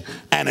stretching,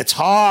 and it's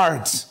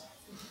hard,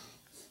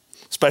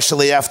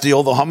 especially after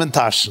all the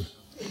Hamantaschen.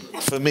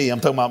 For me, I'm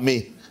talking about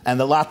me, and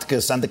the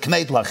Latkes and the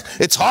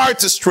Knedlach. It's hard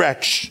to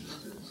stretch.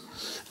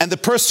 And the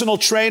personal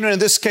trainer, in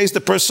this case, the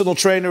personal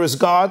trainer is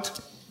God.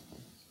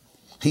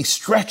 He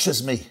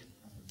stretches me.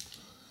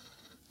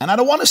 And I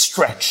don't want to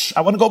stretch.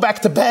 I want to go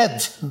back to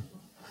bed.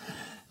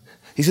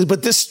 He says,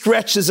 but this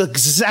stretch is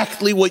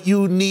exactly what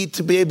you need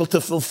to be able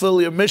to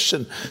fulfill your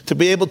mission, to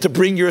be able to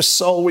bring your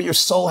soul where your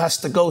soul has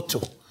to go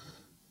to.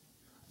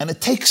 And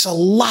it takes a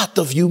lot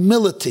of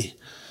humility.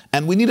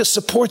 And we need a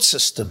support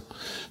system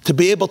to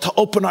be able to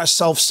open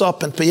ourselves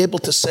up and be able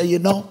to say, you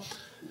know,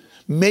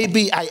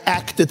 maybe I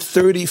acted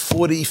 30,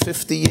 40,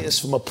 50 years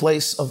from a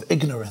place of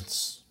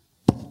ignorance.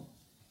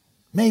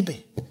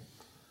 Maybe.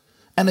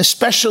 And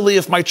especially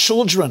if my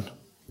children,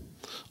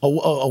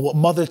 a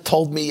mother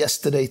told me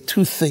yesterday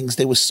 2 things.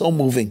 They were so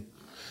moving.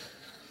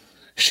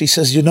 She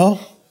says, you know,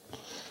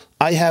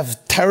 I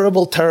have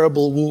terrible,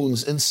 terrible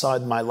wounds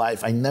inside my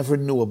life. I never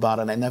knew about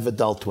and I never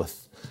dealt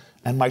with.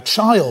 And my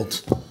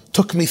child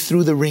took me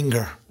through the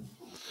ringer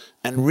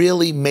and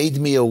really made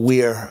me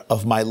aware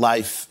of my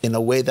life in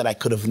a way that I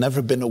could have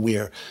never been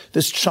aware.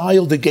 This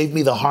child that gave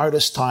me the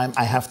hardest time,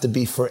 I have to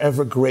be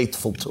forever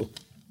grateful to,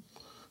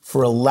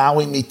 for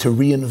allowing me to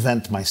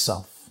reinvent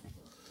myself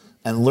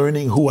and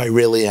learning who I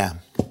really am.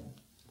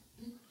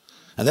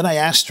 And then I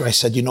asked her, I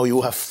said, you know,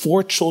 you have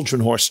 4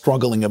 children who are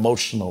struggling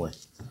emotionally.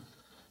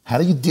 How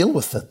do you deal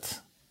with it?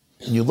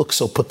 And you look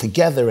so put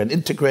together and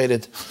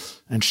integrated.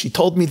 And she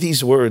told me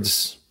these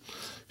words.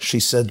 She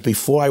said,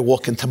 before I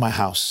walk into my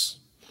house,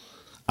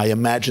 I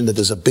imagine that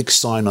there's a big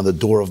sign on the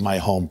door of my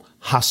home,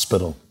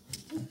 hospital.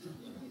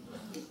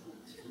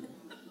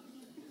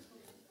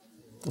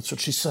 That's what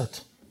she said.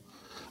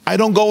 I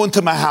don't go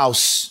into my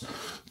house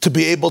to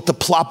be able to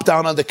plop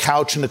down on the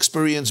couch and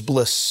experience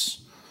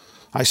bliss.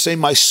 I say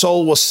my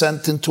soul was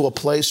sent into a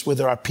place where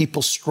there are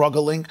people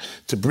struggling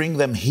to bring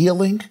them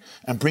healing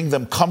and bring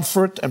them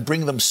comfort and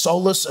bring them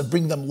solace and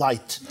bring them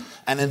light.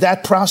 And in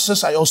that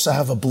process, I also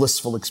have a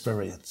blissful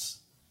experience.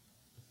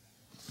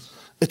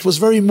 It was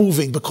very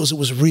moving because it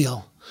was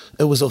real.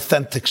 It was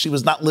authentic. She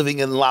was not living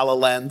in La La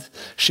Land.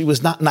 She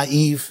was not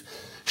naive.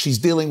 She's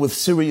dealing with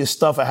serious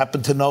stuff. I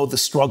happen to know the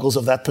struggles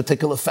of that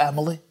particular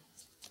family.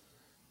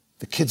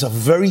 The kids are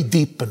very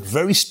deep and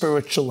very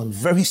spiritual and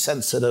very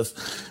sensitive.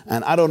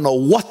 And I don't know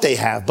what they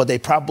have, but they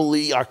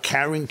probably are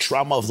carrying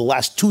trauma of the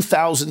last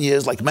 2,000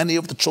 years, like many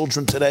of the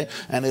children today.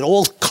 And it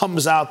all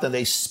comes out and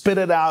they spit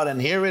it out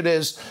and here it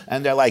is.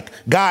 And they're like,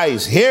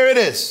 guys, here it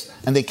is.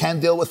 And they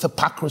can't deal with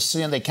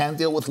hypocrisy and they can't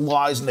deal with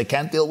lies and they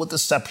can't deal with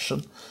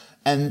deception.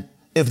 And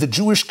if the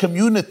Jewish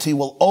community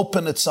will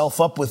open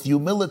itself up with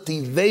humility,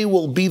 they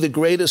will be the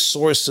greatest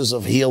sources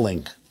of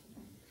healing.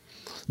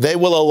 They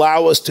will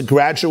allow us to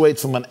graduate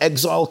from an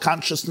exile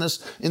consciousness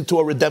into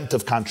a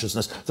redemptive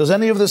consciousness. Does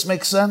any of this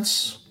make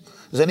sense?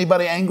 Is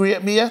anybody angry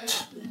at me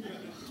yet?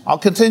 I'll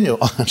continue.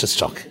 Oh, I'm just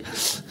joking.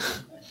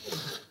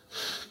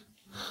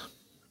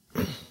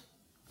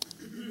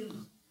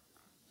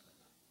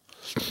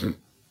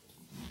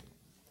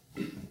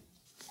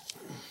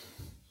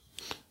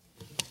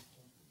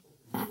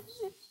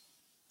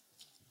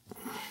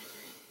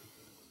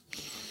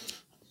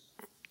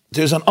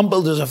 There's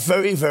a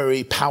very,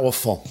 very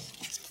powerful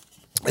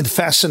and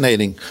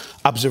fascinating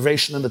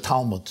observation in the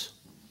Talmud.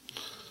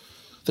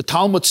 The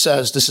Talmud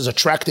says, this is a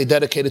tractate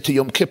dedicated to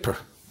Yom Kippur.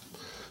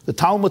 The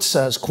Talmud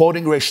says,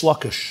 quoting Reish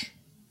Lakish,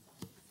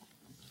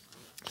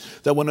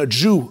 that when a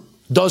Jew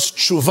does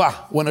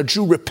tshuva, when a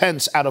Jew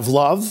repents out of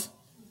love,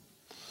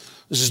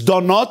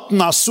 zdonot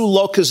nasu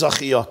lo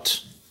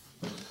kezachiyot.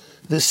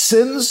 The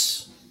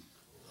sins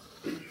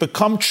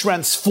become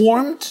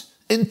transformed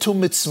into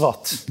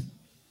mitzvot.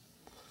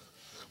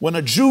 When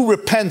a Jew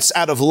repents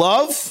out of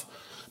love,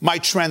 my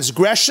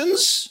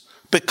transgressions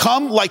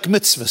become like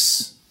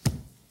mitzvahs.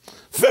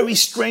 Very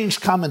strange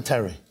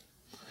commentary.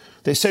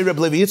 They say Reb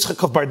Levi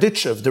Yitzchak of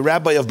Barditchev, the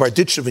rabbi of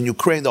Barditchev in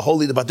Ukraine, the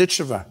holy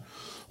Barditchever,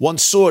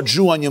 once saw a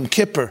Jew on Yom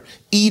Kippur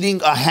eating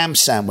a ham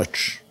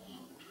sandwich.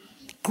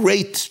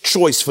 Great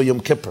choice for Yom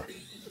Kippur.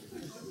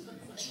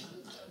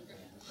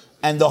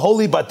 And the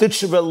holy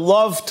Barditchever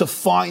loved to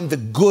find the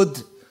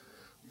good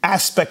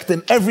aspect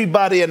in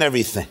everybody and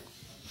everything.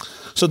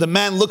 So the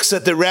man looks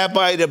at the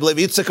rabbi, Reb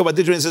Levi Yitzchak of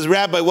Barditchever, and says,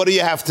 Rabbi, what do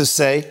you have to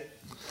say?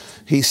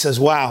 He says,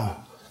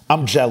 wow,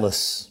 I'm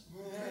jealous.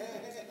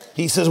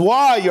 He says,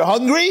 why? You're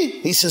hungry?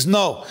 He says,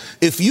 no.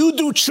 If you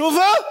do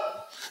tshuva,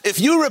 if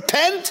you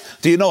repent,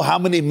 do you know how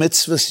many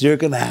mitzvahs you're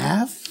going to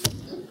have?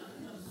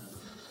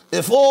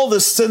 If all the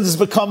sins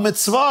become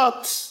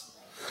mitzvot,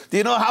 do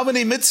you know how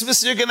many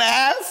mitzvahs you're going to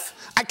have?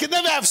 I can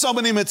never have so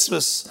many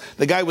mitzvahs.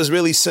 The guy was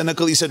really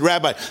cynical. He said,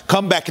 Rabbi,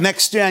 come back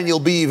next year and you'll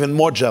be even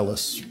more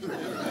jealous.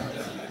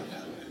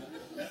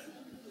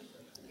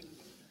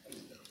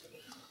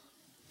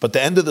 But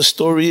the end of the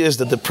story is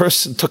that the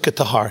person took it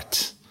to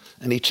heart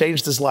and he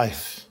changed his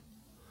life.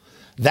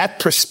 That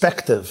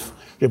perspective,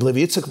 Reb Levi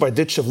Yitzchak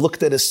Barditchev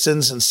looked at his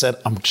sins and said,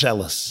 I'm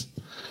jealous.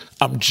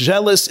 I'm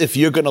jealous if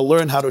you're going to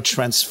learn how to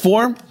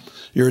transform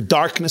your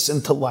darkness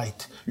into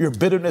light, your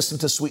bitterness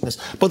into sweetness.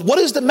 But what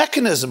is the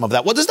mechanism of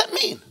that? What does that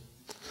mean?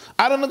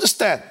 I don't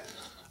understand.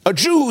 A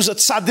Jew who's a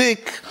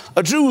tzaddik,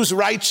 a Jew who's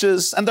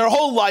righteous, and their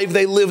whole life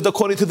they lived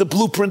according to the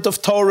blueprint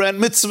of Torah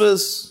and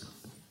mitzvahs.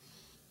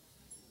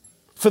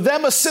 For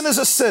them, a sin is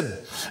a sin.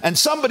 And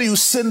somebody who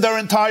sinned their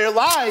entire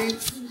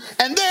life,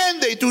 and then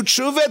they do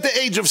tshuva at the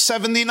age of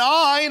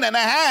 79 and a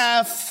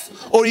half,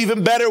 or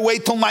even better,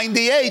 wait till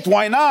 98,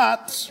 why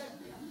not?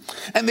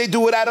 And they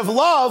do it out of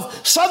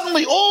love,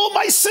 suddenly all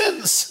my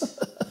sins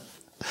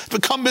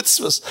become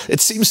mitzvahs. It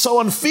seems so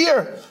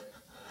unfair.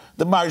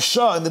 The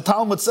Maharsha in the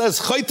Talmud says,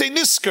 Chayte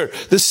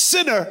Nisker, the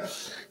sinner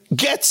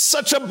gets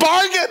such a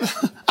bargain.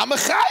 I'm a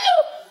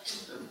chayah.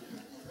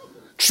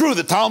 True,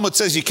 the Talmud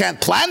says you can't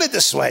plan it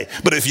this way,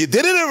 but if you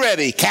did it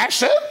already,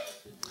 cash it.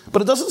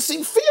 But it doesn't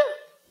seem fair.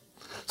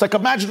 It's like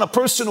imagine a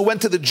person who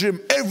went to the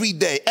gym every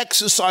day,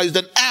 exercised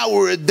an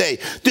hour a day,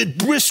 did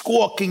brisk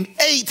walking,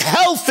 ate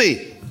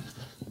healthy,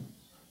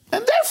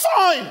 and they're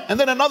fine. And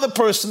then another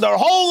person, their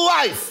whole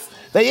life,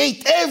 they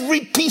ate every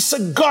piece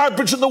of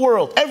garbage in the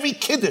world, every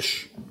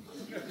kiddush.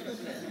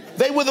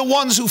 They were the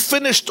ones who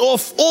finished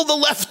off all the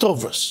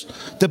leftovers.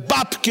 The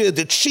babke,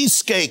 the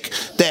cheesecake,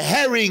 the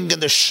herring,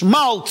 and the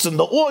schmaltz, and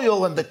the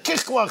oil, and the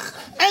kichlach,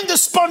 and the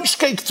sponge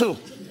cake too.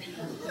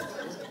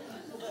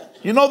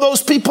 You know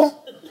those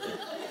people?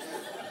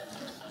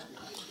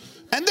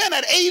 And then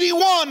at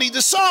 81, he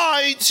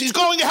decides he's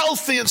going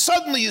healthy, and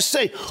suddenly you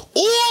say,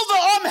 all the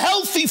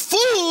unhealthy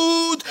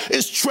food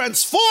is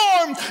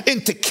transformed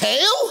into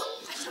kale,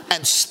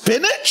 and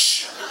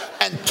spinach,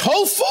 and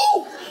tofu,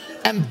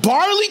 and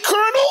barley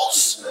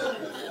kernels,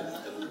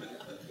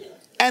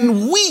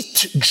 and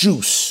wheat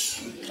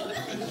juice,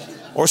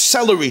 or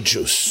celery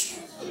juice.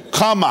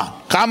 Come on,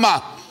 come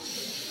on.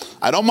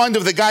 I don't mind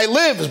if the guy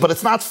lives, but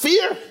it's not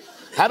fair.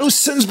 How do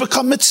sins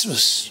become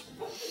mitzvahs?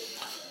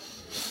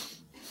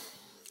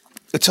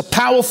 It's a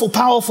powerful,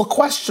 powerful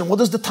question. What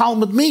does the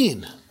Talmud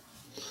mean?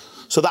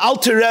 So the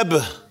Alter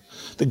Rebbe,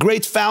 the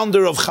great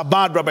founder of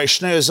Chabad, Rabbi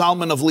Shneur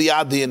Zalman of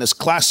Liadi, in his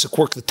classic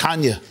work, the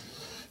Tanya,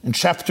 in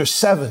chapter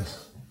 7,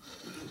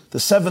 the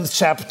 7th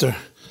chapter,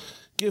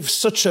 gives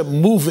such a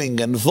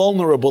moving and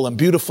vulnerable and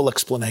beautiful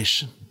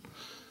explanation.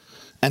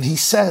 And he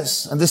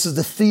says, and this is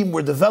the theme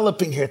we're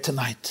developing here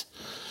tonight,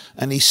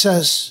 and he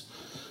says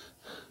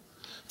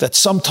that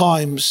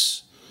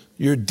sometimes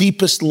your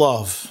deepest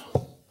love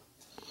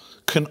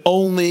can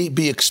only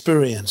be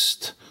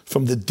experienced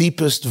from the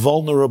deepest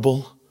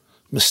vulnerable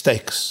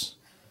mistakes.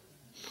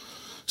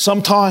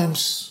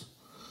 Sometimes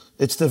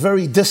it's the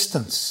very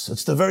distance,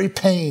 it's the very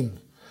pain,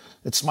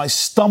 it's my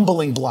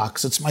stumbling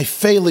blocks, it's my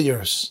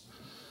failures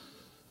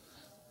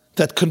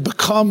that can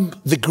become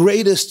the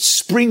greatest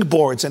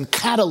springboards and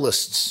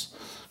catalysts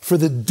for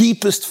the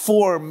deepest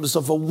forms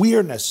of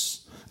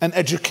awareness and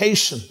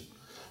education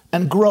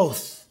and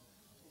growth.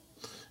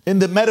 In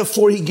the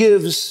metaphor he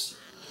gives,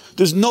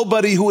 there's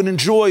nobody who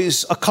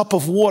enjoys a cup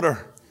of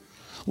water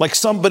like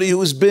somebody who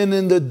has been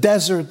in the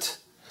desert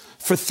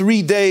for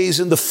 3 days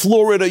in the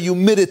Florida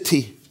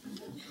humidity,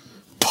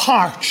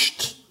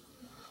 parched,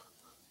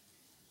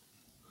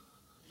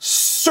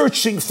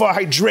 searching for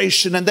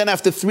hydration, and then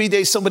after 3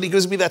 days somebody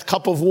gives me that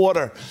cup of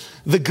water.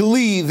 The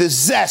glee, the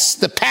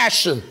zest, the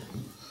passion.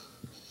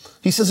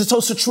 He says it's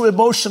also true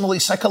emotionally,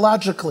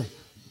 psychologically.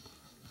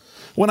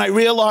 When I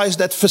realized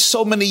that for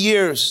so many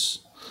years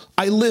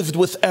I lived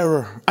with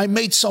error, I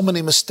made so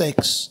many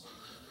mistakes,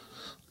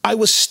 I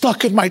was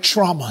stuck in my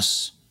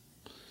traumas,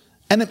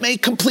 and it may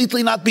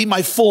completely not be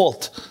my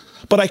fault,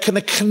 but I can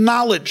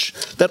acknowledge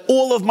that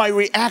all of my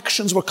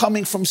reactions were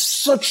coming from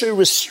such a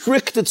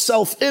restricted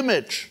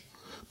self-image.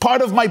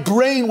 Part of my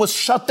brain was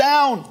shut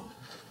down.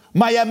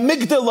 My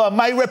amygdala,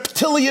 my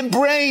reptilian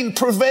brain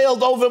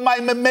prevailed over my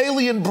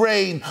mammalian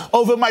brain,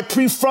 over my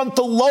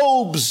prefrontal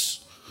lobes.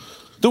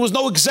 There was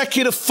no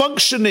executive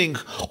functioning.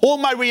 All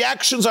my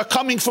reactions are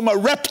coming from a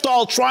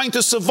reptile trying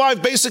to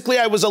survive. Basically,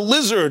 I was a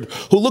lizard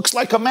who looks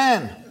like a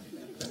man.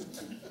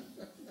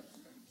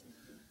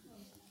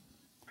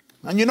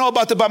 And you know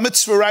about the bar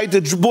mitzvah, right?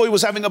 The boy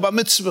was having a bar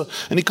mitzvah,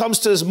 and he comes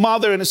to his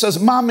mother and he says,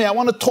 "Mommy, I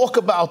want to talk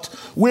about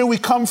where we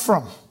come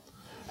from."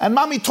 And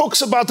Mommy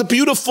talks about the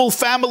beautiful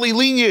family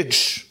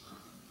lineage.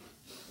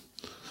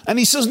 And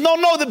he says, no,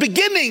 the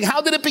beginning. How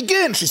did it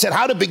begin? She said,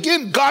 how did it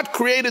begin? God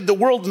created the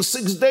world in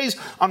 6 days.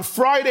 On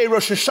Friday,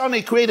 Rosh Hashanah,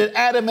 he created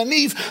Adam and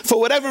Eve. For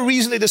whatever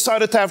reason, they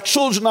decided to have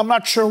children. I'm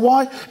not sure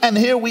why. And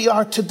here we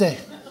are today.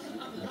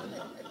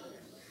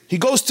 He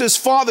goes to his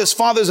father. His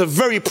father is a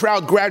very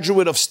proud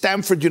graduate of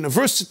Stanford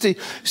University.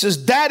 He says,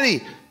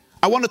 Daddy,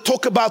 I want to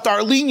talk about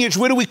our lineage.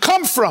 Where do we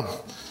come from?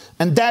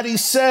 And Daddy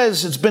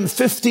says it's been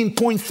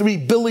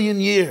 15.3 billion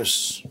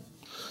years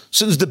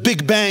since the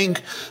Big Bang,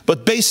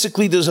 but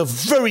basically there's a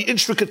very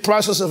intricate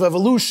process of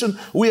evolution.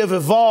 We have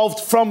evolved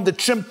from the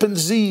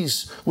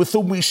chimpanzees with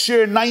whom we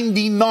share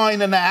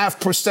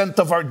 99.5%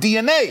 of our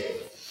DNA.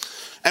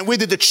 And where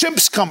did the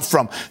chimps come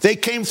from? They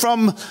came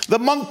from the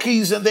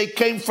monkeys, and they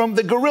came from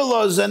the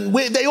gorillas, and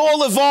they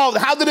all evolved.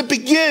 How did it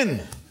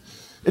begin?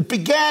 It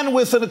began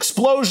with an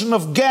explosion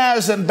of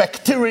gas and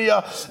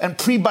bacteria and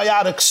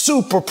prebiotic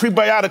soup or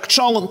prebiotic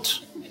cholent.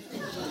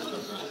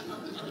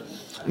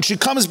 And he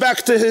comes back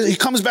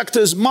to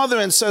his mother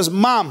and says,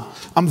 Mom,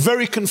 I'm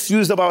very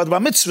confused about the bar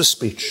mitzvah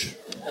speech.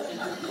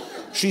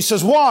 She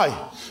says,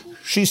 why?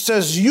 She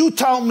says, you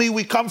tell me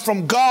we come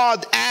from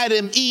God,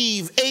 Adam,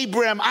 Eve,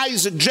 Abraham,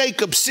 Isaac,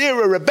 Jacob,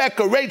 Sarah,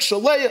 Rebecca,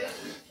 Rachel, Leah.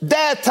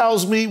 Dad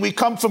tells me we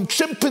come from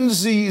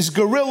chimpanzees,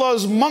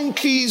 gorillas,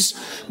 monkeys,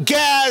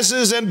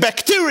 gases, and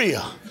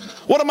bacteria.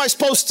 What am I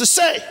supposed to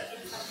say?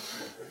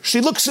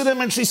 She looks at him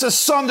and she says,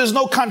 son, there's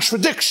no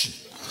contradiction.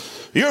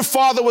 Your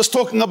father was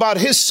talking about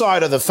his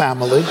side of the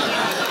family.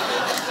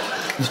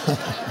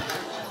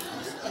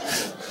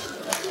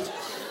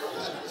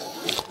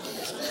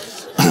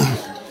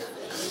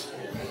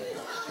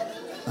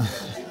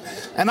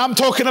 And I'm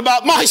talking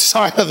about my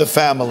side of the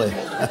family.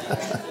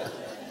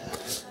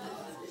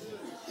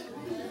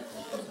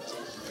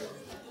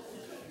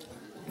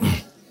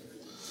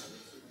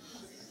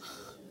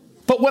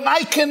 But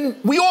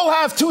we all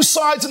have two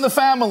sides in the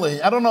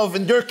family. I don't know if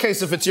in your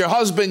case, if it's your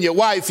husband, your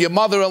wife, your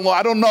mother-in-law,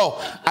 I don't know.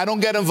 I don't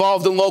get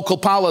involved in local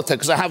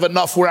politics. I have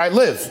enough where I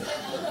live.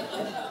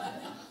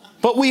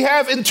 But we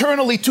have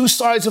internally two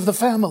sides of the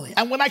family.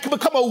 And when I can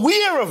become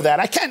aware of that,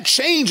 I can't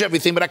change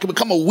everything, but I can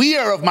become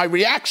aware of my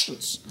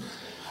reactions.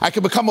 I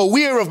can become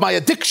aware of my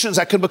addictions.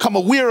 I can become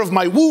aware of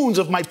my wounds,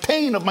 of my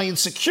pain, of my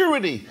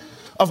insecurity,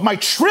 of my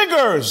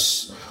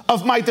triggers,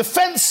 of my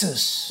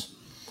defenses.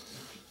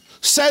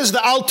 Says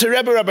the Alter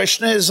Rebbe, Rabbi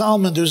Shneur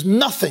Zalman, there's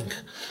nothing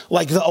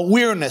like the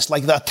awareness,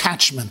 like the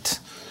attachment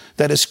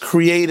that is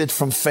created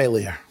from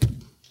failure.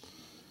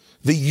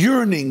 The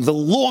yearning, the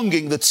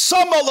longing, that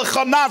Tzama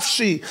lecha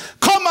nafshi,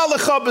 kama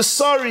lecha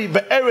besari,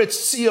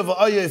 be'eretz tzia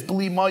v'ayev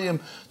b'li mayim.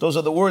 Those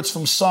are the words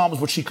from Psalms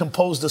which he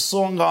composed a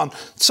song on.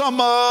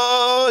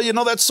 Tzama, you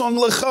know that song,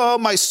 lecha,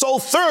 my soul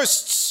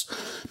thirsts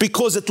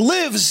because it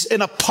lives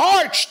in a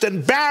parched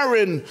and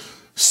barren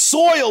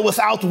soil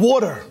without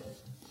water.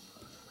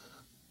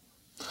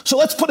 So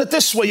let's put it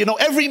this way,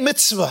 every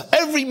mitzvah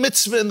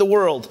in the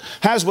world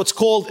has what's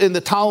called in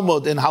the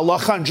Talmud, in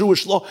Halacha and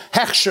Jewish law,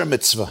 hechsher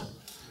mitzvah.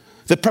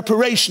 The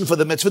preparation for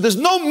the mitzvah. There's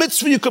no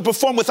mitzvah you could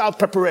perform without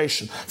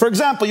preparation. For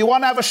example, you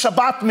want to have a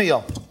Shabbat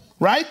meal,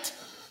 right?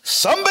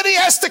 Somebody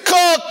has to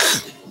cook.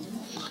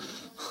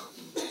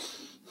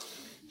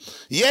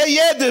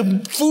 Yeah,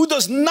 the food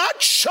does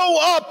not show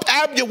up.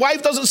 Your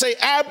wife doesn't say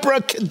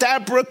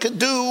abracadabra,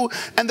 do,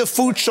 and the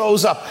food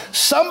shows up.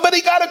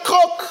 Somebody got to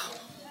cook.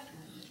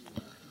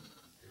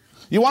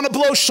 You want to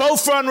blow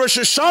shofar on Rosh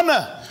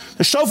Hashanah.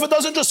 The shofar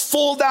doesn't just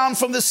fall down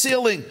from the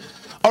ceiling.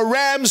 A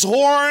ram's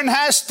horn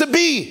has to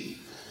be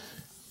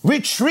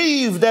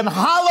retrieved and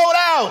hollowed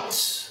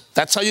out.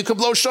 That's how you can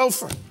blow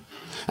shofar.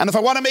 And if I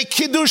want to make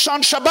kiddush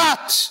on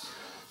Shabbat,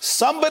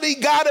 somebody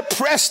got to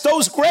press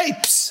those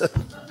grapes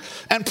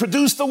and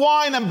produce the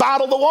wine and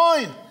bottle the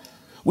wine.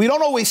 We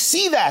don't always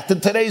see that in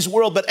today's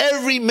world, but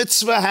every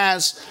mitzvah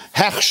has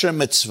hechsher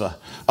mitzvah,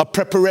 a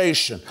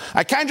preparation.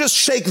 I can't just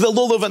shake the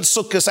lulav and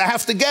sukkahs. I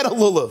have to get a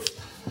lulav.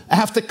 I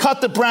have to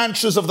cut the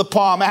branches of the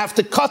palm. I have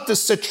to cut the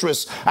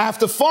citrus. I have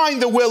to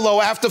find the willow.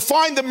 I have to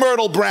find the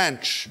myrtle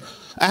branch.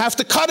 I have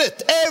to cut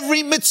it.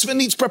 Every mitzvah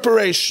needs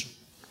preparation.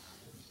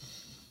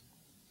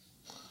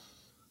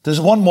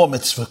 There's one more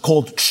mitzvah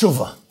called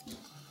tshuva,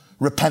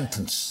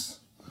 repentance.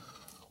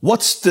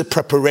 What's the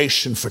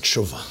preparation for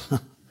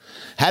tshuva?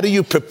 How do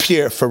you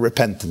prepare for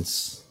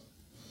repentance?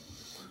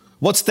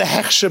 What's the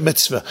hechsher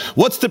mitzvah?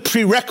 What's the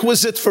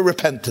prerequisite for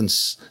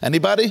repentance?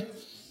 Anybody?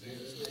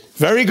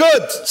 Very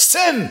good.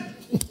 Sin.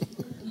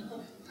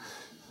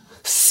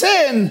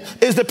 Sin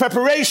is the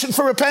preparation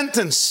for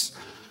repentance.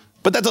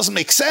 But that doesn't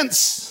make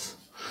sense.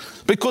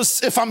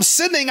 Because if I'm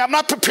sinning, I'm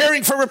not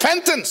preparing for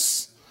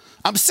repentance.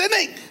 I'm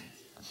sinning.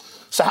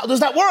 So how does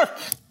that work?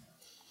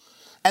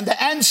 And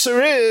the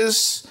answer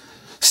is,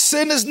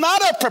 sin is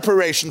not a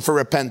preparation for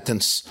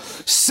repentance.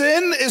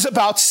 Sin is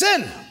about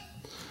sin.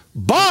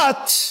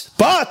 But,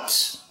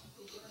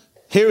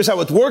 here's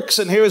how it works,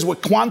 and here's where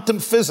quantum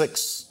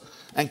physics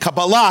and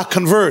Kabbalah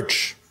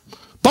converge.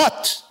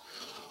 But,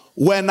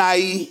 when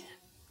I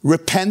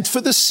repent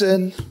for the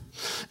sin,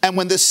 and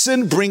when the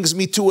sin brings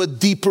me to a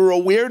deeper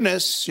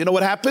awareness, you know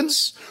what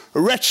happens?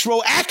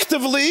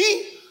 Retroactively,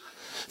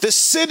 the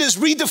sin is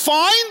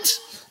redefined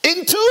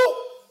into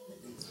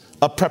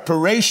a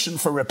preparation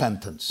for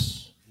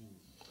repentance.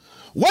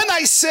 When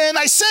I sin,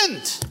 I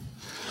sinned.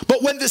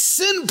 But when the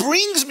sin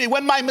brings me,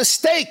 when my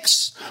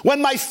mistakes,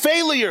 when my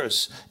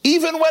failures,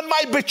 even when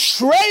my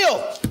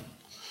betrayal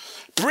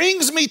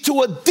brings me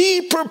to a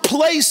deeper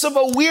place of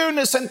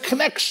awareness and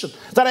connection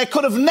that I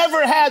could have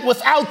never had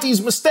without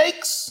these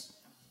mistakes,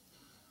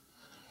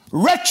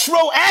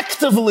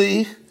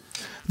 retroactively,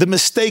 the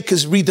mistake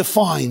is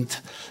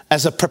redefined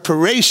as a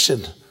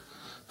preparation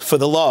for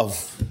the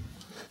love.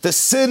 The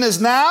sin is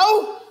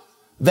now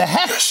the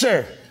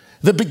hechsher,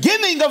 the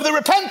beginning of the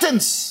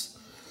repentance.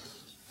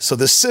 So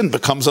the sin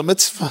becomes a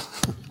mitzvah.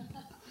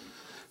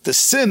 The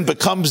sin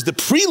becomes the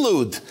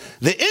prelude,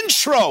 the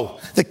intro,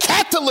 the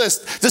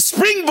catalyst, the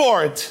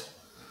springboard,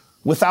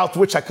 without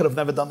which I could have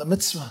never done the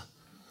mitzvah.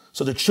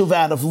 So the tshuva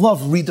out of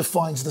love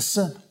redefines the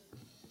sin.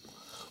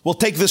 We'll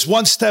take this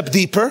one step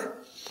deeper,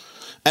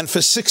 and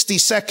for 60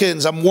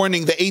 seconds, I'm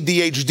warning the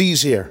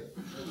ADHDs here.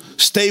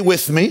 Stay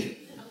with me.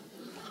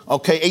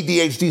 Okay,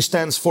 ADHD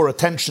stands for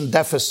attention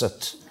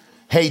deficit.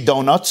 Hey,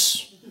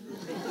 donuts.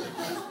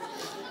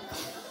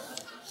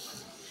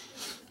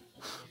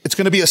 It's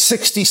going to be a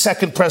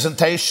 60-second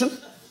presentation,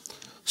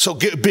 so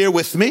bear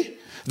with me.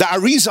 The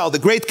Arizal, the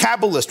great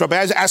Kabbalist, Rabbi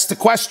Isaac asked the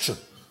question,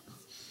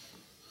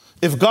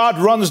 if God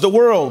runs the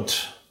world,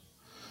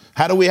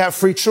 how do we have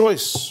free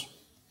choice?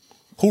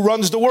 Who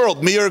runs the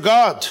world, me or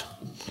God?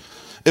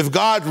 If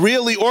God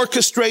really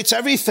orchestrates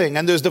everything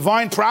and there's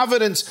divine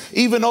providence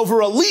even over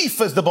a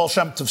leaf, as the Baal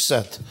Shem Tov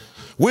said,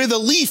 where the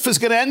leaf is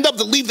going to end up,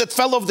 the leaf that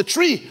fell off the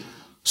tree.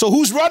 So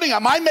who's running?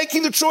 Am I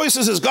making the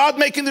choices? Is God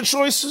making the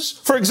choices?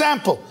 For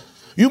example,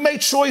 you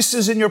made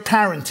choices in your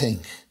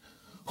parenting.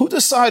 Who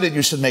decided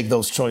you should make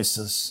those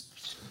choices?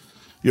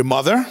 Your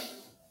mother,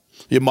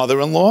 your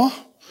mother-in-law,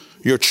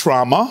 your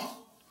trauma,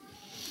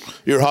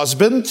 your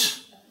husband,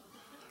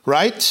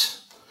 right?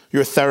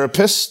 Your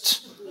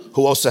therapist,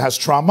 who also has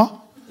trauma.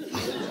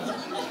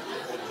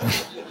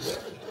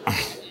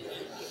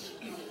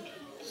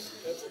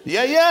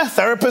 Yeah,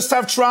 therapists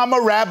have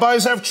trauma,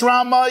 rabbis have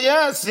trauma.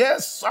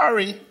 Yes,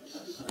 sorry.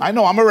 I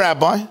know, I'm a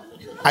rabbi.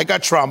 I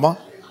got trauma.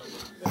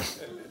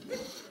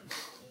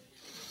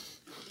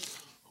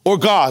 Or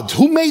God,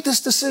 who made this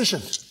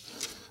decision?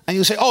 And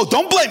you say, oh,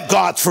 don't blame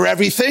God for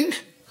everything.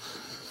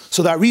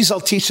 So the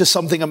Arizal teaches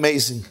something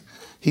amazing.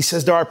 He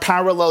says there are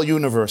parallel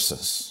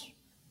universes.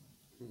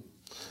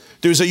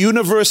 There's a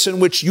universe in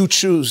which you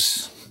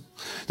choose.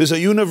 There's a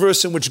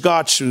universe in which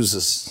God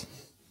chooses.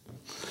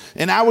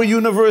 In our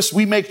universe,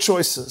 we make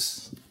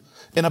choices.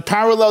 In a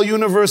parallel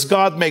universe,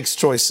 God makes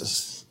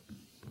choices.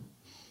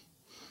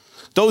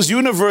 Those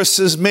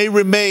universes may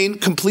remain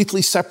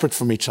completely separate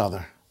from each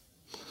other.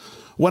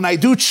 When I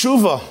do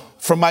tshuva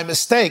from my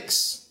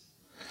mistakes,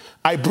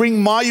 I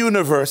bring my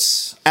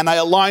universe and I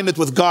align it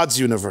with God's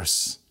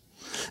universe.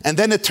 And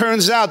then it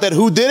turns out that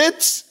who did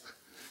it?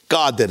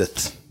 God did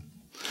it.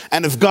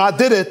 And if God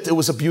did it, it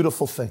was a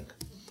beautiful thing.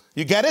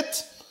 You get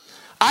it?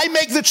 I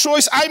make the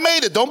choice, I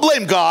made it. Don't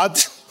blame God.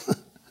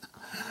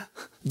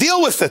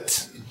 Deal with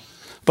it.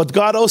 But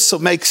God also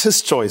makes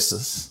his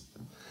choices.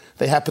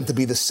 They happen to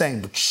be the same,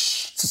 but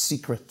it's a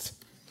secret.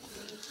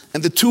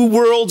 And the two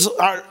worlds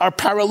are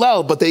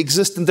parallel, but they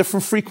exist in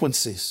different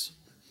frequencies.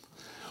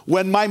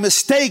 When my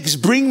mistakes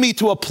bring me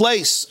to a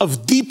place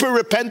of deeper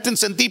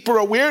repentance and deeper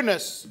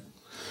awareness,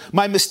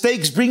 my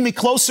mistakes bring me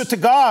closer to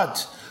God,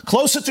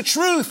 closer to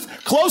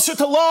truth, closer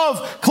to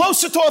love,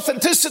 closer to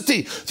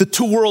authenticity. The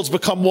two worlds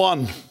become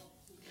one.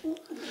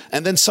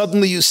 And then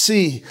suddenly you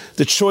see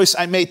the choice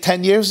I made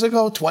 10 years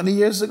ago, 20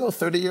 years ago,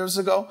 30 years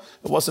ago.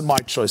 It wasn't my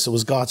choice. It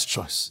was God's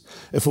choice.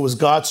 If it was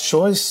God's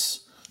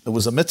choice, it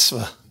was a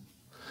mitzvah.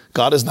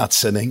 God is not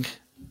sinning.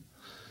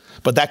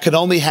 But that could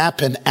only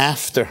happen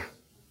after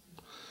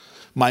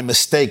my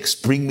mistakes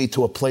bring me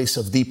to a place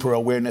of deeper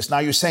awareness. Now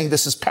you're saying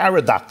this is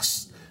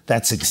paradox.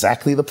 That's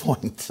exactly the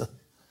point.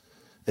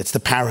 It's the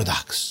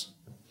paradox.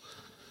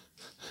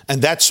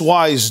 And that's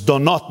why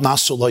Zdonot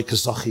nasu like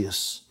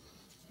Zacchaeus.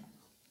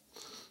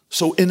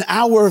 So in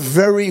our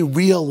very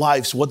real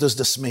lives, what does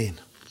this mean?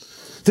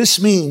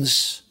 This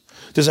means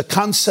there's a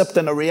concept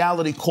and a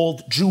reality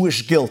called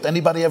Jewish guilt.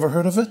 Anybody ever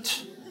heard of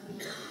it?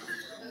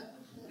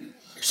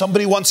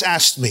 Somebody once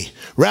asked me,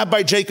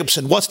 Rabbi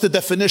Jacobson, what's the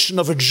definition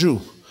of a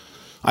Jew?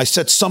 I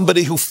said,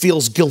 somebody who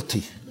feels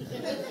guilty.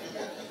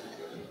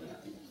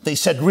 They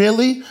said,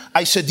 really?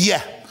 I said,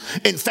 yeah.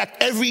 In fact,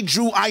 every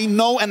Jew I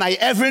know and I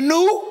ever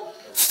knew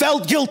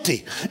felt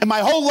guilty. In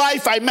my whole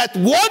life, I met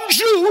one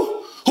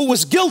Jew who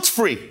was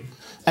guilt-free.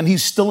 And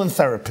he's still in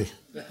therapy.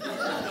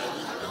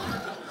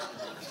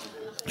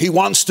 He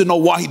wants to know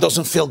why he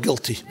doesn't feel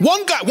guilty.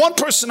 One guy, one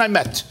person I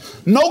met,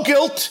 no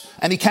guilt,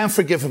 and he can't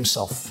forgive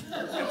himself.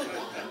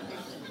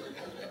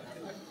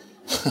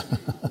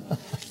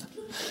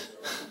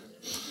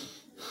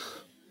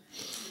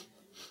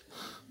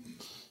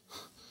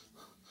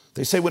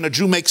 They say when a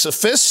Jew makes a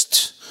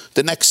fist,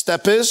 the next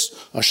step is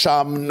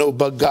Asham no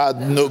bagad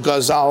no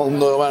gazal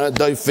no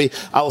anadaifi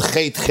al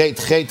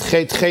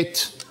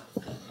chet.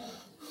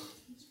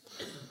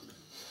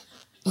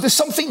 There's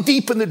something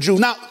deep in the Jew.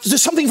 Now,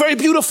 there's something very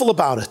beautiful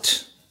about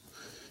it.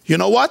 You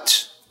know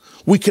what?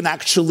 We can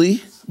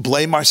actually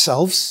blame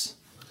ourselves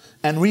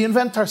and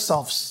reinvent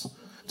ourselves.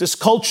 There's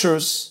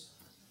cultures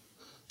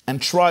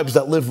and tribes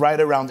that live right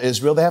around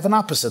Israel. They have an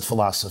opposite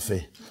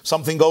philosophy.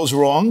 Something goes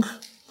wrong,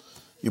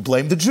 you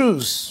blame the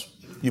Jews.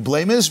 You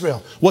blame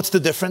Israel. What's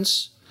the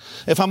difference?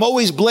 If I'm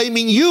always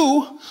blaming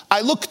you,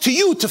 I look to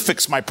you to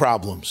fix my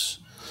problems.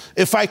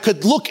 If I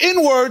could look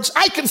inwards,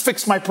 I can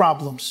fix my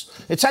problems.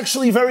 It's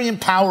actually very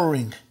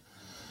empowering.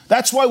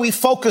 That's why we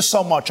focus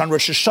so much on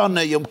Rosh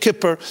Hashanah, Yom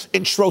Kippur,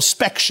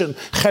 introspection,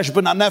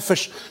 Cheshbon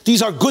HaNefesh.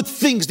 These are good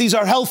things. These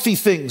are healthy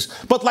things.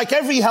 But like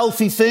every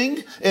healthy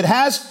thing, it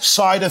has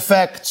side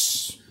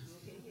effects.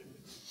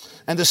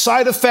 And the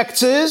side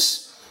effects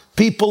is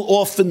people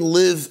often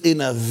live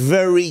in a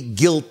very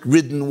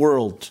guilt-ridden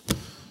world.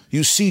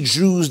 You see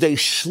Jews, they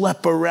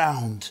schlep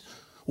around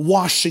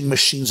washing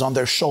machines on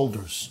their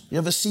shoulders. You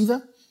ever see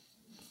that?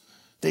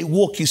 They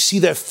walk, you see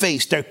their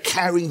face, they're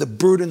carrying the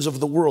burdens of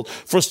the world.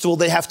 First of all,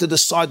 they have to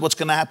decide what's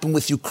going to happen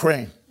with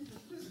Ukraine.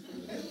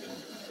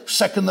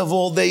 Second of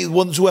all, they're the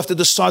ones who have to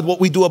decide what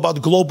we do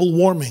about global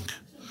warming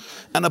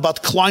and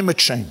about climate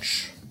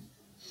change.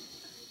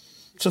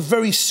 It's a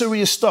very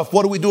serious stuff.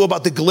 What do we do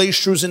about the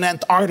glaciers in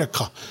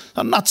Antarctica?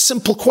 They're not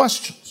simple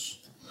questions.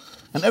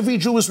 And every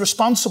Jew is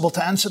responsible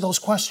to answer those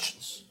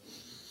questions.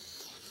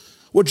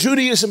 What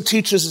Judaism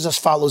teaches is as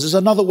follows. There's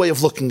another way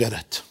of looking at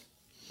it.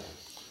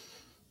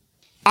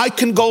 I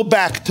can go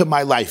back to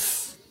my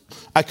life.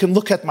 I can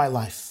look at my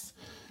life.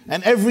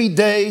 And every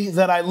day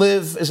that I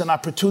live is an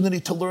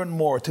opportunity to learn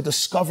more, to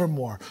discover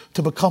more,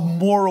 to become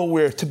more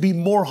aware, to be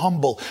more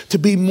humble, to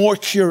be more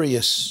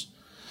curious.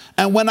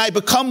 And when I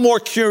become more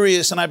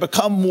curious and I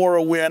become more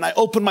aware and I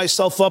open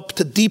myself up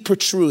to deeper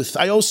truth,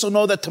 I also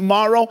know that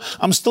tomorrow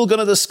I'm still going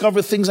to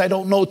discover things I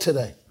don't know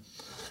today.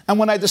 And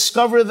when I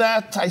discover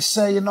that, I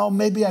say,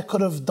 maybe I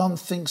could have done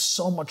things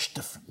so much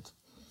different.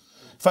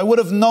 If I would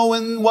have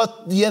known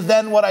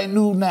then what I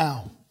knew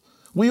now.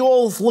 We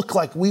all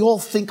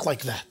think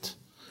like that.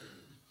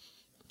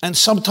 And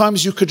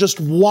sometimes you could just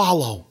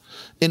wallow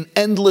in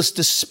endless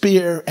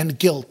despair and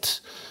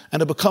guilt,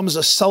 and it becomes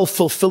a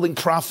self-fulfilling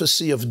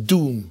prophecy of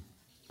doom.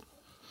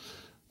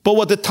 But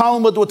what the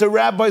Talmud, what the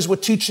rabbis were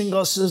teaching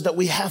us is that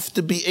we have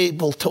to be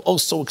able to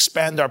also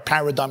expand our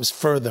paradigms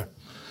further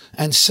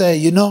and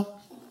say,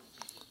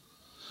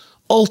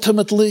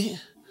 ultimately,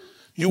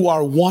 you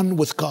are one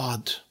with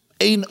God.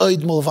 Ein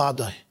oid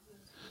milvadai.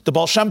 The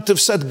Baal Shem Tov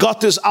said,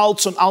 God is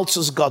Alts and Alts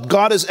is God.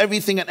 God is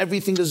everything and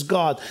everything is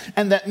God.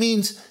 And that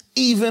means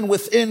even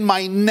within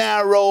my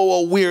narrow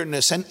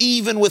awareness and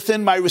even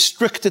within my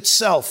restricted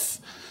self,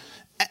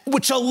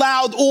 which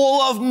allowed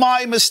all of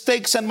my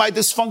mistakes and my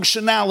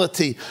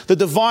dysfunctionality, the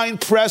divine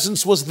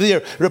presence was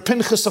there. Reb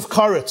Pinchas of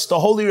Koretz, the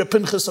holy Reb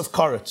Pinchas of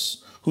Koretz,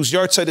 whose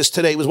yahrzeit is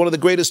today, was one of the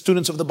greatest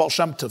students of the Baal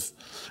Shem Tov.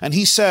 And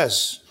he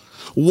says,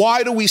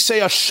 why do we say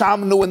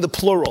Ashamnu in the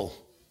plural?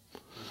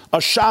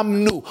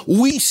 Ashamnu,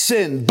 we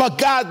sinned.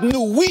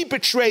 Bagadnu, we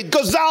betrayed.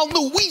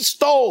 Gazalnu, we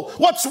stole.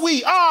 What's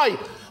we? I.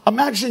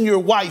 Imagine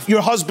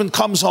your husband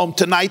comes home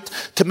tonight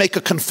to make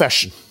a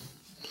confession.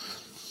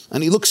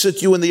 And he looks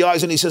at you in the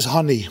eyes and he says,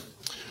 honey,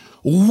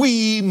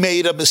 we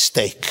made a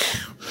mistake.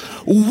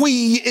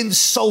 We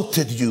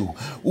insulted you.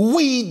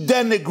 We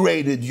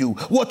denigrated you.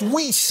 What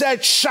we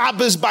said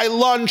Shabbos by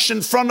lunch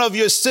in front of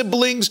your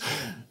siblings,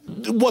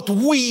 what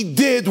we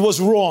did was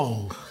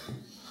wrong.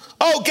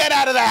 Oh, get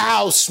out of the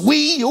house.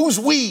 We? Who's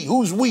we?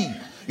 Who's we?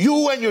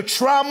 You and your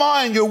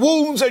trauma and your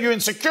wounds and your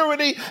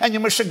insecurity and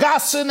your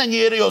mishagasin and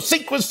your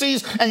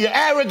idiosyncrasies and your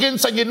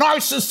arrogance and your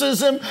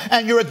narcissism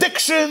and your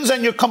addictions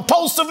and your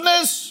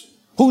compulsiveness.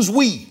 Who's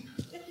we?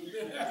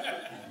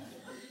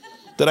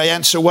 Did I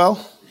answer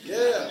well?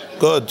 Yeah.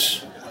 Good.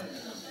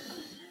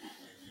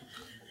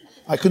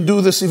 I can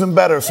do this even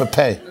better for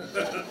pay.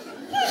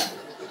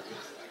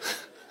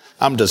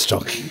 I'm just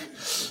joking.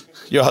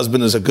 Your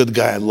husband is a good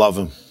guy. I love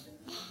him.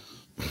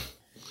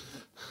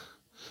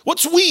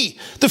 What's we?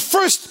 The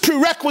first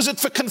prerequisite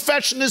for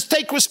confession is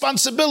take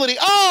responsibility.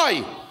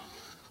 I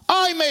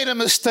made a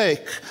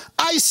mistake.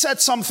 I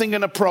said something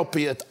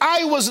inappropriate.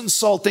 I was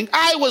insulting.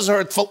 I was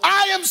hurtful.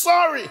 I am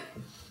sorry.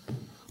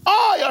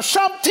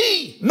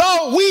 Ashamti.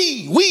 No,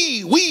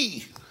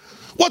 we.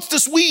 What's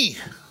this we?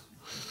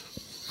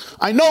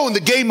 I know in the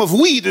game of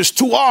we, there's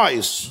two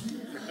I's.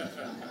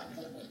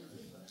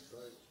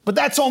 But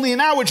that's only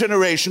in our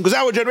generation, because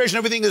our generation,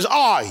 everything is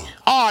I.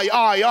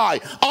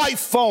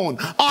 iPhone,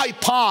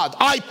 iPod,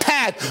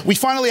 iPad. We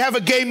finally have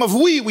a game of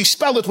we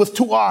spell it with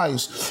two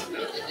I's.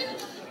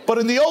 But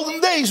in the olden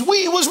days,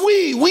 we was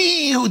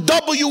we,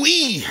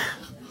 W-E.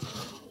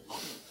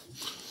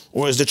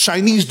 Or as the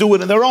Chinese do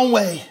it in their own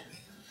way.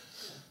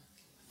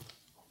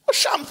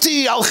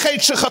 Shamti al-Chet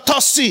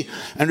shechatasi.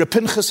 And Reb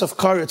Pinchas of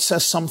Koretz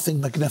says something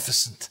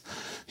magnificent.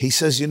 He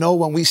says,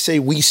 when we say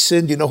we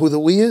sinned, you know who the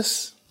we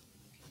is?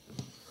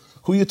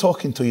 Who are you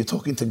talking to? You're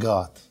talking to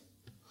God.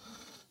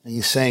 And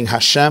you're saying,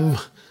 Hashem,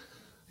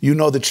 you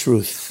know the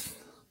truth.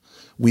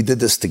 We did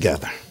this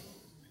together.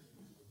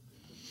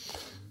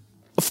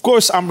 Of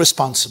course, I'm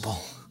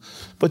responsible.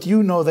 But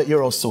you know that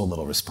you're also a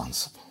little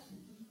responsible.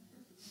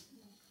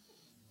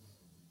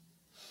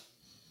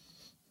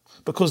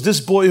 Because this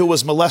boy who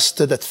was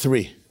molested at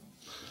 3,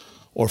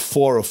 or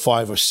 4, or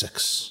 5, or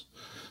 6,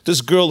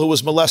 this girl who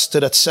was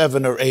molested at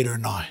 7, or 8, or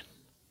 9,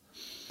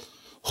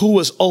 who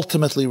was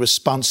ultimately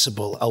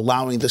responsible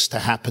allowing this to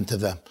happen to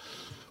them?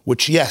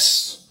 Which,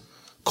 yes,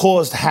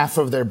 caused half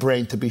of their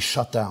brain to be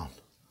shut down,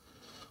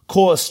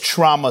 caused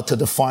trauma to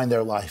define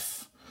their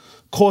life,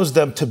 caused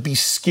them to be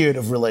scared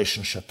of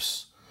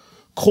relationships,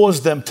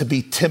 caused them to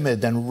be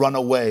timid and run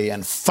away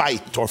and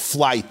fight or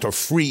flight or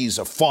freeze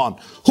or fawn.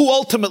 Who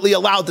ultimately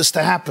allowed this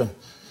to happen?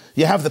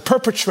 You have the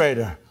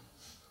perpetrator,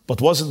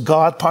 but wasn't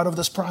God part of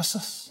this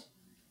process?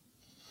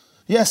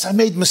 Yes, I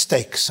made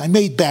mistakes. I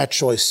made bad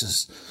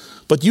choices.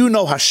 But you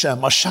know Hashem.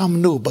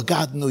 Hashem knew, but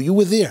God knew. You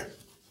were there.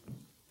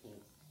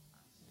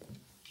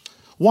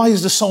 Why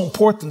is this so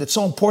important? It's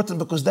so important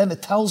because then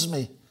it tells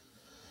me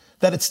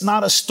that it's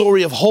not a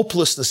story of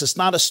hopelessness. It's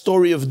not a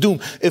story of doom.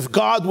 If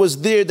God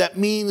was there, that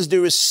means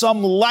there is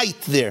some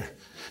light there.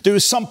 There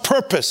is some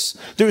purpose.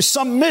 There is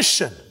some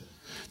mission.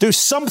 There's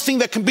something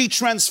that can be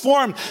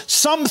transformed.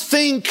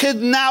 Something could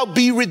now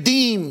be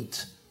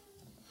redeemed.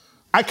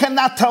 I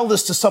cannot tell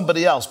this to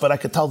somebody else, but I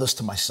can tell this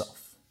to myself.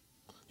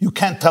 You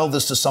can't tell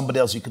this to somebody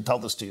else. You can tell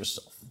this to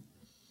yourself.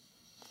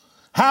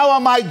 How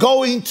am I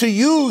going to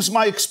use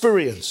my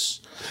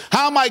experience?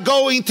 How am I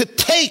going to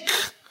take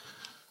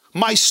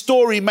my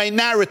story, my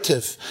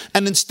narrative,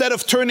 and instead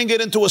of turning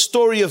it into a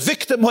story of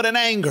victimhood and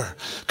anger,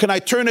 can I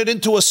turn it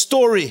into a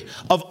story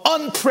of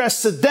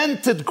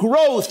unprecedented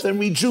growth and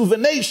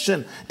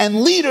rejuvenation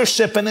and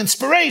leadership and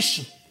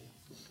inspiration?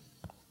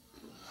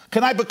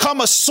 Can I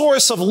become a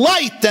source of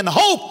light and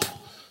hope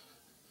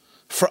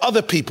for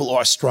other people who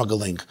are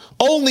struggling?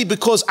 Only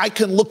because I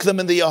can look them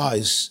in the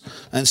eyes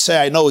and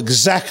say, I know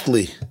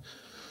exactly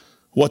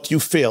what you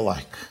feel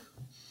like.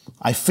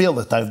 I feel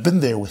it. I've been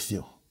there with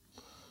you.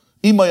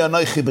 You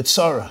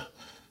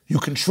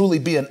can truly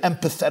be an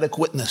empathetic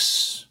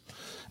witness.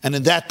 And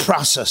in that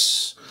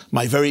process,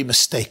 my very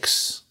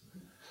mistakes,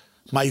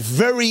 my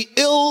very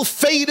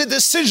ill-fated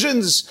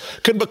decisions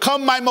can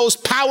become my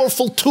most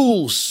powerful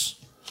tools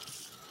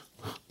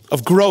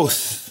of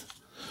growth,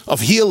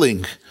 of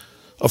healing,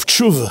 of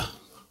tshuva.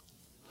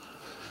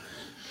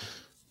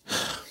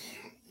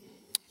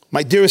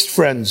 My dearest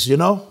friends,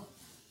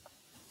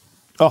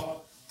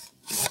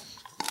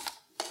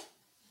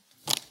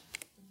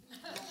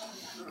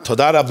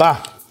 Toda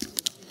Rabah.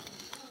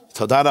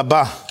 Toda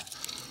Rabah.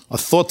 A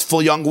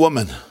thoughtful young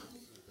woman.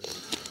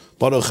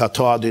 Baruch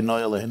atah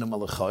Adonai Eloheinu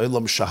melech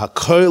haolam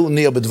shehakol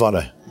niyeh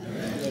b'dvareh.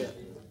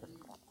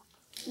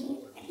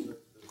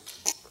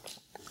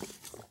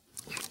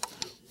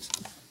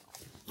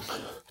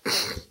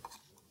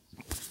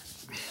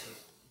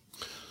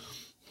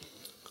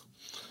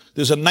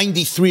 There's a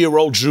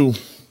 93-year-old Jew.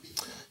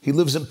 He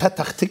lives in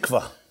Petach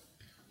Tikva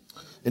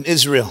in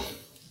Israel.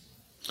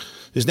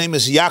 His name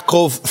is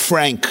Yaakov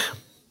Frank.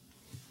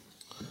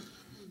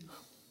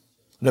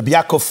 Rabbi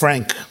Yaakov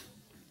Frank.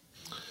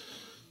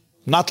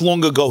 Not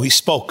long ago he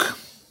spoke.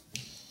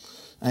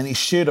 And he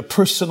shared a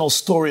personal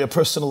story, a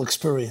personal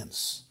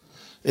experience.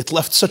 It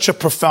left such a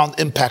profound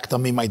impact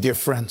on me, my dear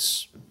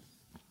friends.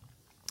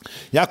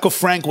 Yaakov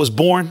Frank was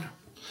born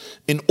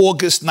in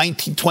August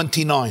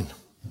 1929.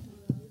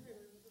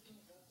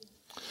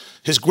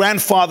 His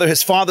grandfather,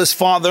 his father's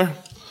father,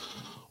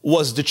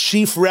 was the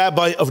chief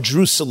rabbi of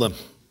Jerusalem,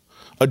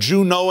 a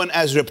Jew known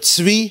as Reb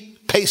Tzvi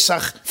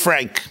Pesach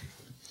Frank.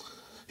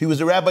 He was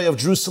the rabbi of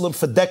Jerusalem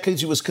for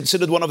decades. He was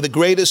considered one of the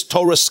greatest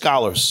Torah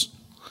scholars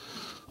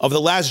of the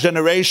last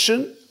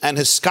generation, and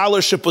his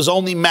scholarship was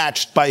only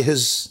matched by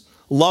his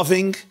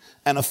loving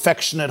and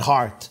affectionate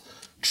heart.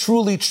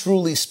 Truly,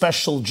 truly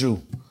special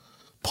Jew.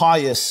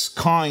 Pious,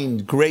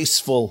 kind,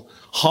 graceful,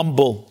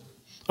 humble.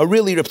 A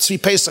really Reb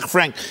Tzvi Pesach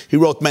Frank. He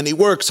wrote many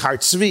works, Har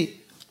Tzvi,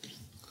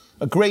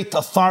 a great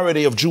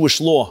authority of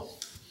Jewish law.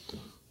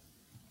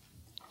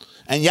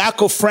 And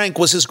Yaakov Frank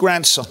was his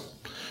grandson.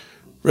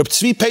 Reb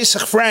Tzvi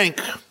Pesach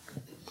Frank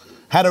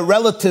had a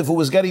relative who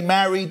was getting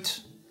married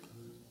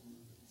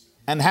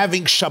and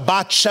having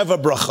Shabbat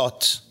Sheva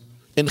Brachot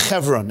in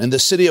Hebron, in the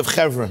city of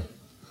Hebron,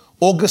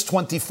 August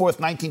 24th,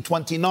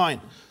 1929.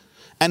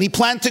 And he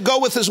planned to go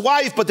with his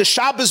wife, but the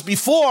Shabbos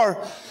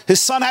before, his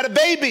son had a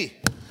baby.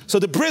 So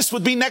the bris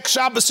would be next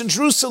Shabbos in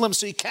Jerusalem,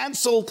 so he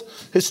canceled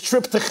his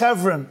trip to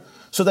Hebron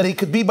so that he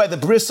could be by the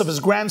bris of his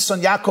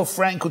grandson Yaakov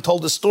Frank, who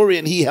told the story,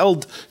 and he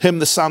held him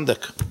the sandik.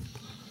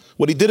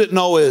 What he didn't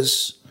know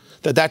is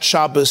that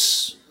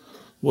Shabbos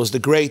was the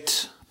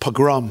great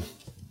pogrom,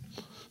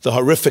 the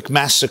horrific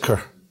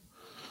massacre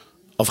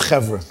of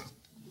Hebron.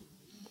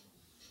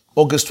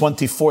 August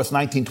 24th,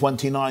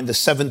 1929, the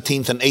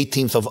 17th and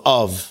 18th of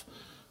Av,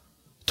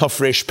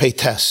 Tafresh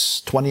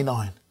Peites,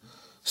 29.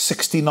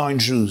 69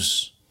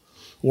 Jews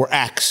were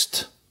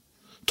axed,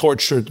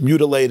 tortured,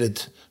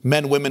 mutilated,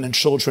 men, women, and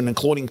children,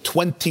 including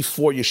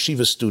 24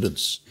 yeshiva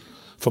students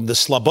from the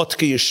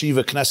Slobodka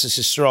Yeshiva Knesset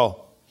Yisrael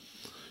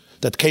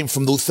that came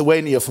from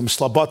Lithuania, from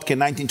Slobodka in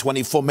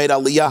 1924, made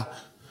Aliyah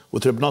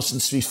with Reb Nosson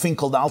Tzvi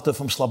Finkel, the Alter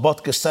from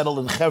Slobodka, settled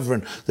in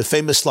Hebron, the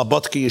famous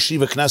Slobodka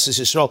Yeshiva Knesset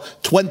Yisrael.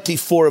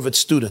 24 of its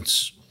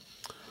students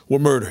were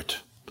murdered.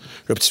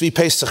 Reb Tzvi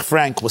Pesach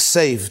Frank was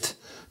saved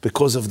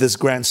because of this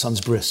grandson's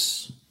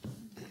bris.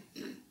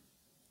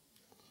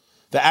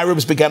 The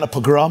Arabs began a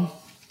pogrom.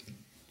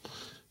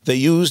 They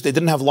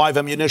didn't have live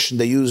ammunition.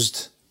 They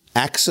used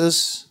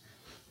axes,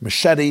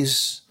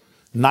 machetes,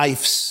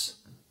 knives,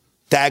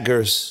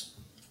 daggers,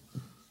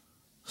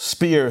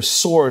 spears,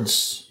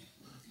 swords,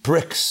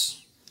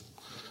 bricks.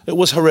 It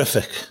was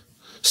horrific.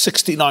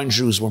 69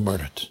 Jews were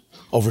murdered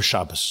over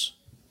Shabbos.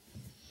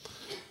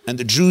 And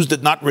the Jews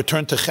did not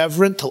return to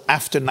Hebron till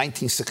after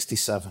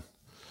 1967.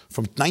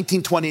 From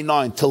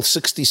 1929 till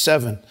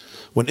 67,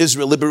 when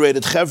Israel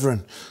liberated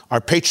Hebron, our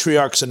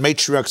patriarchs and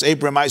matriarchs,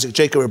 Abraham, Isaac,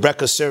 Jacob,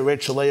 Rebekah, Sarah,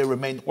 Rachel, Leah,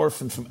 remained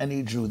orphaned from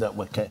any Jew that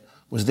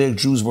was there.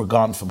 Jews were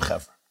gone from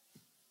Hebron.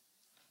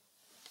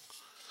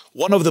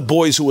 One of the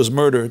boys who was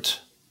murdered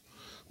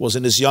was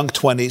in his young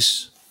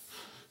 20s.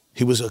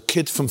 He was a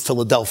kid from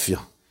Philadelphia.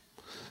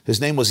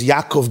 His name was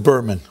Yaakov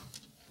Berman.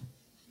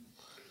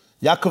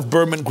 Yaakov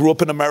Berman grew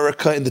up in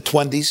America in the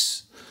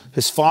 20s.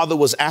 His father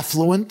was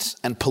affluent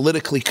and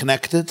politically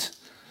connected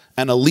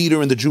and a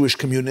leader in the Jewish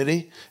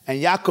community.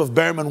 And Yaakov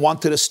Berman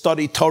wanted to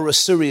study Torah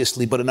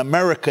seriously, but in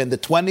America in the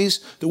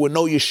 20s, there were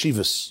no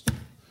yeshivas.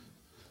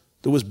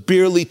 There was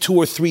barely 2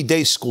 or 3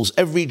 day schools.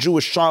 Every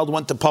Jewish child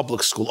went to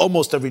public school,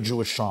 almost every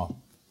Jewish child.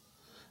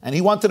 And he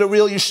wanted a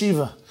real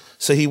yeshiva.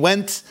 So he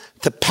went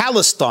to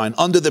Palestine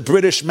under the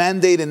British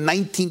mandate in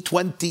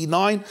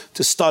 1929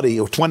 to study,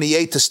 or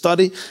 28 to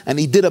study, and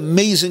he did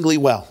amazingly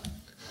well.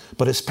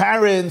 But his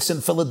parents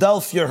in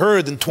Philadelphia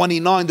heard in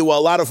 29 there were a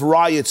lot of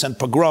riots and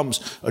pogroms.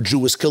 A Jew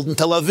was killed in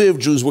Tel Aviv,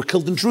 Jews were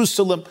killed in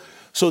Jerusalem.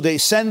 So they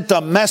sent a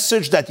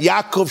message that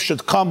Yaakov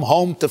should come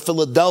home to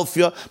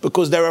Philadelphia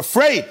because they're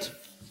afraid.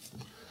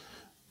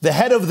 The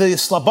head of the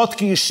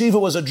Slobodka Yeshiva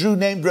was a Jew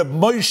named Reb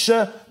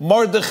Moshe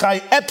Mordechai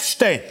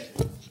Epstein.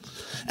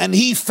 And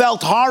he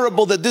felt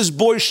horrible that this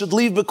boy should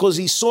leave because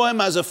he saw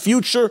him as a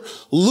future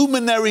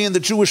luminary in the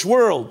Jewish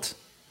world.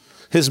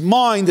 His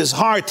mind, his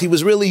heart, he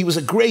was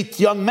a great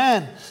young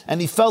man. And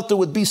he felt it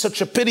would be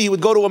such a pity. He would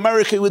go to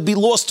America, he would be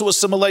lost to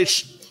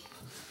assimilation.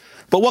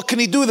 But what can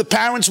he do? The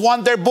parents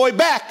want their boy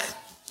back.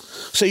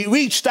 So he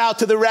reached out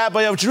to the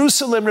rabbi of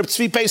Jerusalem, Reb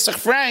Tzvi Pesach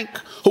Frank,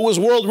 who was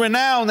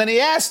world-renowned, and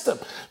he asked him,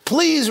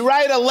 please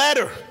write a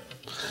letter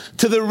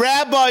to the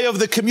rabbi of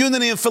the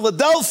community in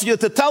Philadelphia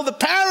to tell the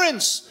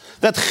parents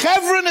that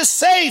Hebron is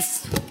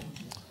safe.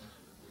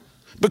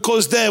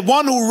 Because the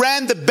one who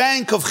ran the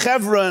bank of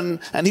Hebron,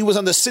 and he was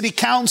on the city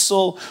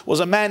council, was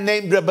a man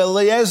named Rebbe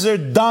Eliezer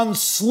Dan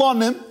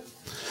Slonim.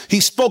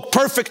 He spoke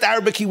perfect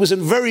Arabic. He was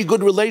in very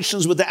good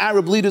relations with the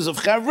Arab leaders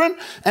of Hebron,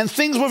 and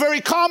things were very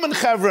calm in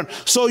Hebron.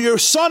 So your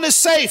son is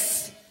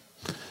safe.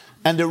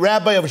 And the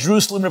rabbi of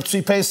Jerusalem, Reb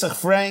Tzvi Pesach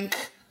Frank,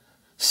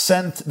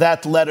 sent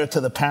that letter to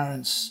the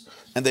parents,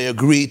 and they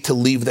agreed to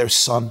leave their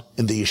son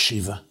in the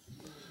yeshiva.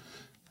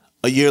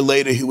 A year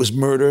later, he was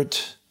murdered.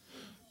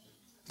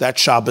 That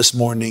Shabbos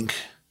morning,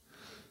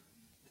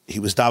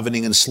 he was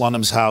davening in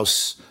Slonim's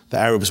house. The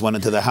Arabs went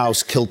into the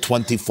house, killed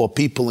 24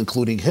 people,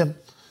 including him,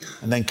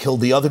 and then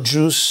killed the other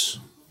Jews.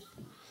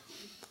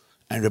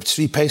 And Reb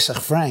Tzvi Pesach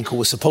Frank, who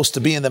was supposed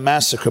to be in the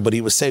massacre, but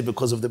he was saved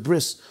because of the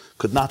bris,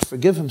 could not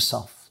forgive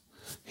himself.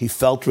 He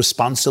felt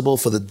responsible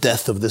for the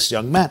death of this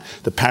young man.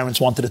 The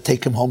parents wanted to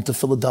take him home to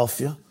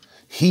Philadelphia.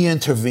 He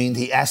intervened.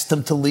 He asked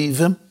them to leave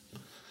him.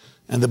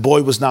 And the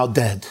boy was now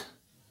dead.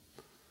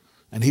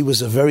 And he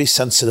was a very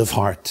sensitive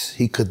heart.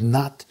 He could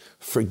not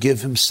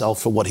forgive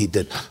himself for what he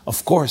did.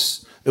 Of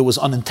course, it was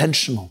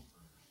unintentional.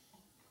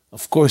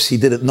 Of course, he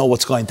didn't know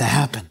what's going to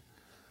happen.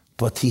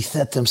 But he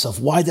said to himself,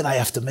 why did I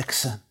have to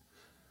mix in?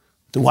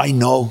 Do I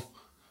know?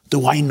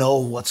 Do I know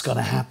what's going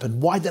to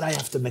happen? Why did I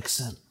have to mix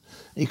in? And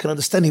you can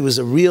understand he was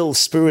a real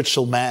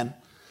spiritual man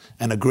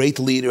and a great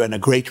leader and a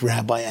great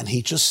rabbi. And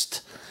he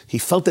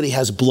felt that he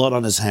has blood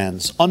on his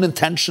hands.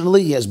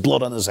 Unintentionally, he has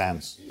blood on his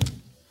hands.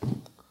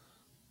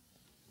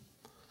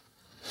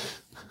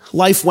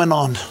 Life went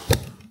on.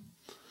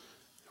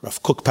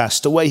 Rav Kook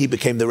passed away. He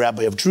became the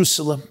rabbi of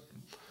Jerusalem.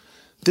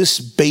 This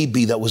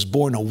baby that was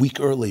born a week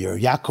earlier,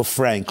 Yaakov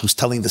Frank, who's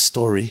telling the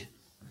story,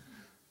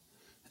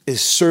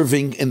 is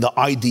serving in the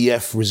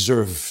IDF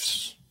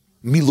reserves,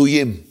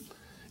 Miluyim.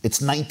 It's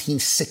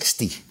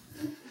 1960.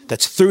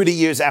 That's 30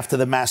 years after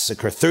the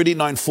massacre.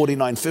 39,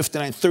 49,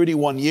 59,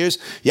 31 years.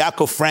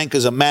 Yaakov Frank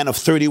is a man of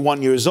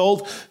 31 years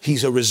old.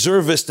 He's a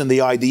reservist in the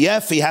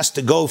IDF. He has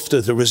to go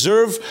to the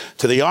reserve,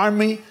 to the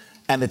army.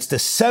 And it's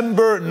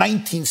December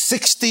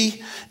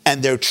 1960,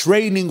 and they're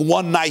training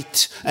one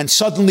night, and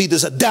suddenly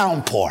there's a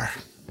downpour.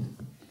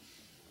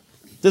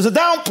 There's a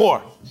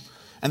downpour.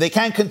 And they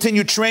can't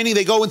continue training.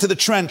 They go into the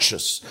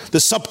trenches, the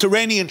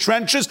subterranean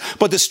trenches,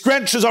 but the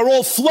trenches are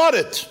all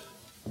flooded.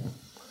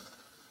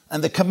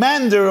 And the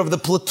commander of the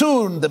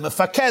platoon, the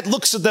Mefaket,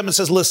 looks at them and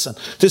says, listen,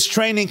 this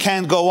training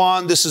can't go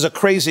on. This is a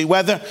crazy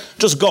weather.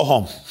 Just go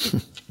home.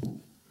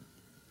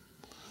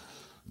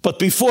 But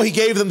before he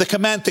gave them the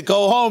command to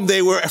go home,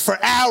 they were for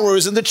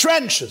hours in the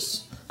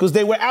trenches because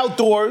they were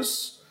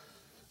outdoors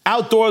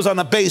on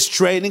a base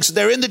training, so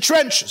they're in the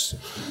trenches.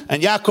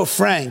 And Yaakov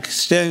Frank,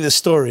 sharing the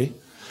story,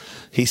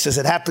 he says,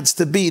 it happens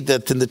to be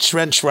that in the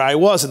trench where I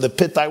was, in the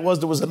pit I was,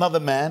 there was another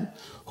man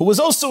who was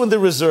also in the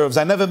reserves.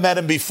 I never met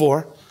him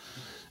before.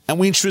 And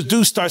we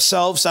introduced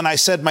ourselves, and I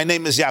said, my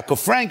name is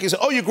Yaakov Frank. He said,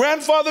 oh, your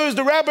grandfather is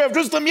the rabbi of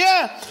Jerusalem?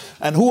 Yeah.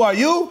 And who are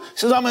you? He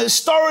says, I'm a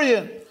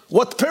historian.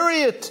 What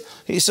period?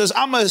 He says,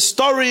 I'm a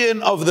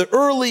historian of the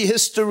early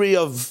history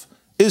of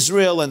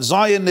Israel and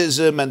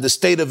Zionism and the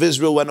state of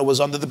Israel when it was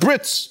under the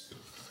Brits.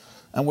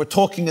 And we're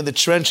talking in the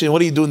trench. And what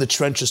do you do in the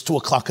trenches 2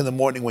 o'clock in the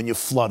morning when you're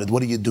flooded?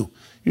 What do?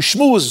 You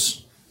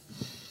schmooze.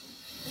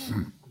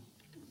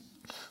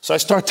 So I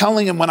start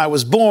telling him when I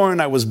was born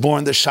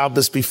the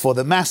Shabbos before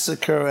the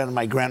massacre, and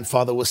my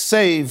grandfather was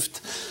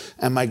saved,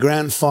 and my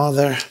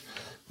grandfather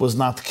was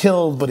not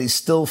killed, but he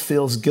still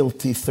feels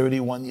guilty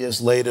 31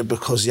 years later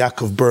because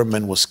Yaakov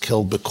Berman was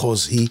killed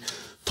because he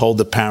told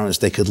the parents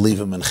they could leave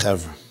him in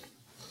Hebron.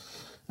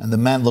 And the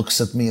man looks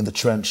at me in the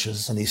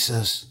trenches and he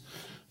says,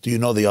 do you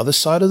know the other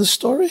side of the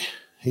story?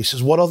 He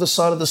says, what other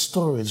side of the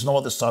story? There's no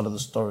other side of the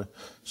story.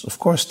 So of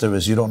course there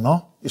is. You don't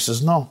know? He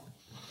says, no.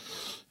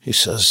 He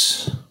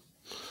says,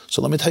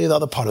 so let me tell you the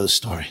other part of the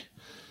story.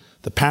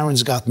 The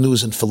parents got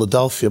news in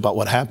Philadelphia about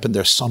what happened.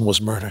 Their son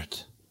was murdered.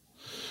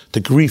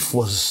 The grief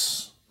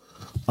was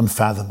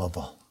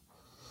unfathomable.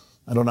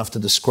 I don't have to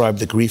describe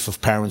the grief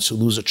of parents who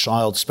lose a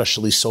child,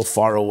 especially so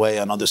far away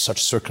and under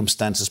such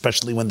circumstances,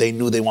 especially when they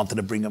knew they wanted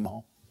to bring him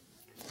home.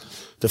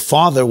 The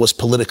father was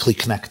politically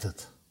connected.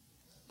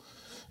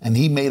 And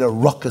he made a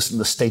ruckus in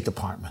the State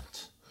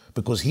Department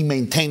because he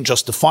maintained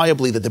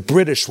justifiably that the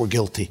British were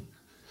guilty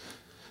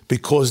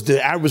because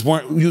the Arabs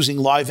weren't using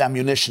live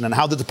ammunition. And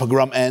how did the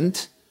pogrom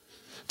end?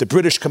 The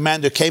British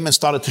commander came and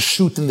started to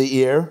shoot in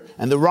the air,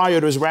 and the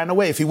rioters ran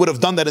away. If he would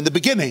have done that in the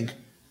beginning,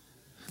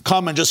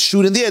 come and just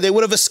shoot in the air, they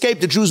would have escaped.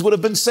 The Jews would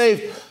have been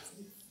saved.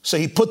 So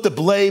he put the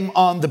blame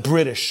on the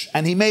British,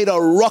 and he made a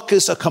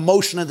ruckus, a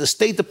commotion in the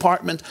State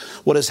Department.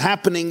 What is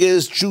happening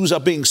is Jews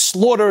are being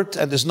slaughtered,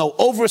 and there's no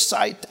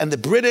oversight, and the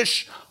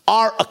British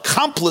are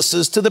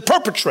accomplices to the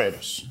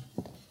perpetrators.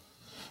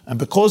 And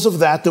because of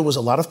that, there was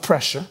a lot of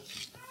pressure,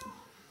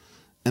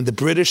 and the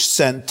British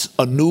sent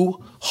a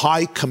new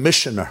high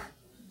commissioner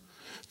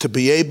to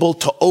be able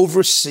to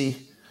oversee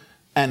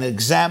and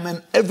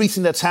examine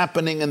everything that's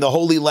happening in the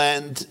Holy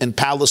Land in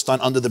Palestine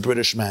under the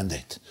British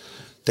mandate.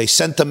 They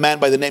sent a man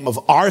by the name of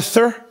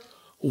Arthur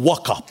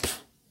Wakaf.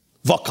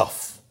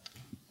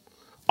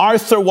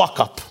 Arthur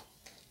Wakaf.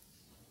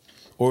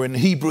 Or in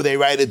Hebrew they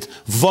write it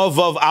Vav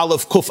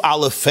Aleph Kuf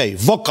Aleph Fei.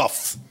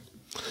 Wakaf.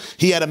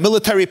 He had a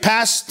military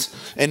past.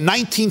 In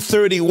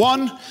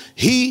 1931,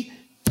 he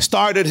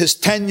started his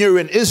tenure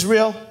in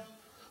Israel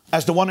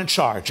as the one in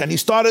charge. And he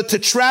started to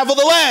travel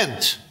the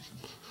land.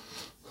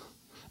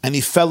 And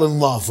he fell in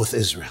love with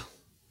Israel.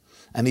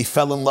 And he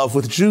fell in love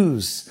with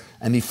Jews.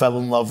 And he fell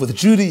in love with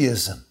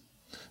Judaism.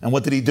 And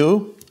what did he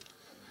do?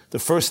 The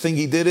first thing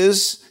he did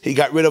is he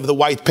got rid of the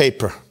white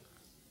paper.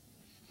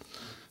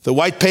 The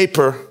white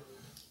paper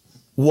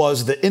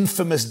was the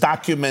infamous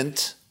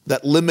document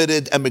that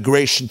limited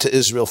emigration to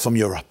Israel from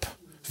Europe.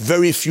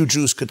 Very few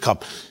Jews could come.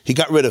 He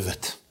got rid of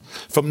it.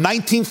 From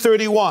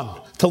 1931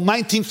 till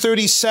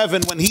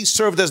 1937, when he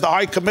served as the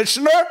High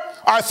Commissioner,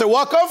 Arthur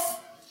Wakaf,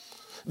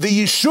 the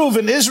Yishuv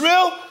in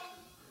Israel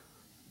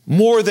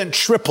more than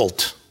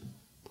tripled.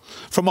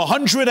 From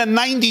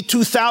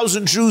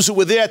 192,000 Jews who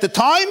were there at the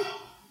time,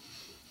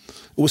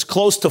 It was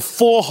close to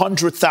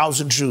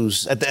 400,000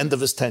 Jews at the end of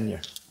his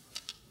tenure.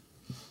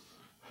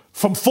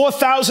 From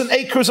 4,000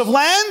 acres of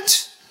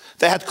land,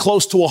 they had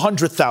close to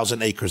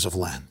 100,000 acres of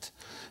land.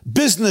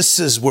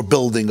 Businesses were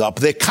building up.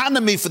 The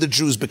economy for the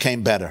Jews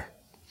became better.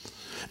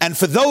 And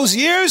for those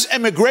years,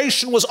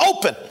 immigration was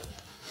open.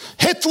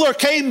 Hitler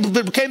became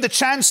the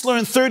chancellor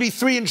in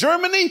 1933 in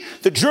Germany.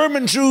 The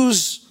German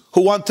Jews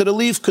who wanted to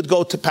leave could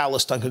go to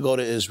Palestine, could go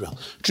to Israel.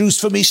 Jews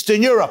from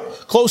Eastern Europe,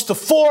 close to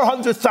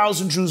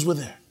 400,000 Jews were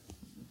there.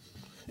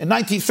 In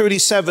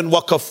 1937,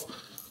 Wakaf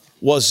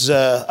was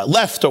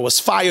left or was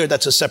fired.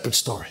 That's a separate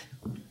story.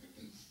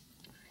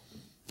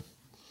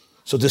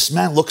 So this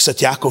man looks at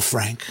Yaakov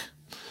Frank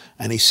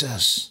and he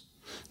says,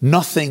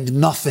 nothing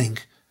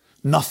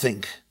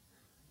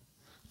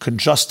can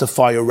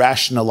justify or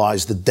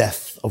rationalize the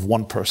death of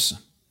one person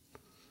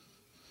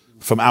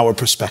from our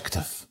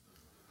perspective.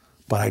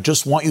 But I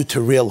just want you to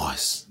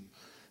realize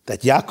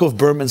that Yaakov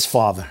Berman's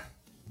father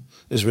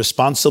is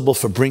responsible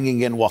for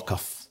bringing in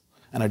Wakaf.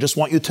 And I just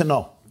want you to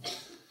know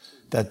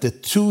that the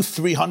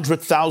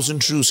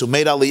 300,000 Jews who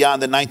made Aliyah in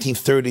the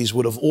 1930s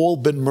would have all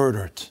been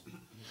murdered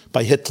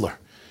by Hitler.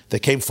 They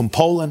came from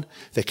Poland,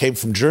 they came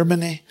from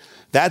Germany.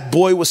 That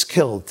boy was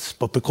killed,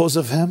 but because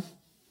of him,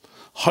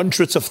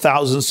 hundreds of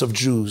thousands of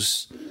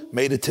Jews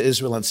made it to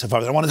Israel and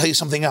survived. I want to tell you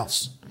something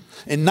else.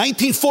 In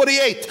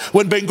 1948,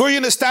 when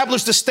Ben-Gurion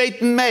established the state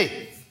in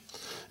May,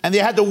 and they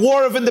had the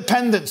War of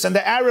Independence, and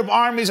the Arab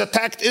armies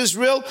attacked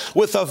Israel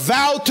with a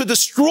vow to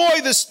destroy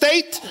the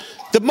state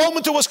the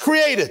moment it was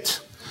created.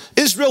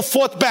 Israel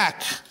fought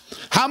back.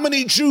 How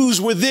many Jews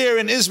were there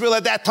in Israel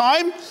at that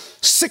time?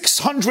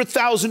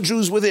 600,000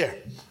 Jews were there.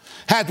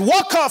 Had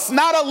Wakaf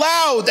not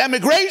allowed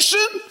emigration,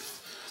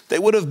 they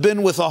would have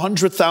been with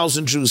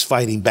 100,000 Jews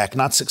fighting back,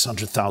 not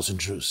 600,000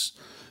 Jews.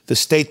 The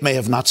state may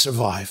have not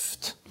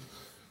survived.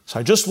 So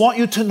I just want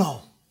you to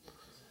know,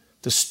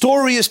 the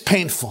story is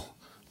painful,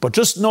 but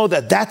just know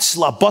that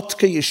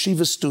Slobodka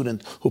yeshiva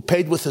student who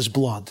paid with his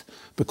blood,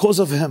 because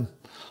of him,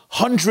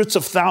 hundreds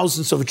of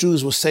thousands of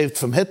Jews were saved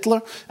from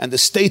Hitler, and the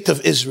state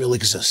of Israel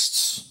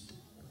exists.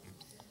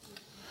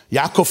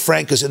 Yaakov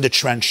Frank is in the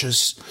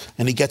trenches,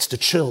 and he gets the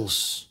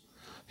chills.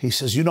 He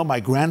says, you know,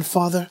 my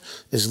grandfather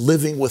is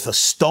living with a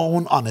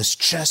stone on his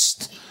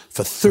chest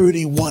for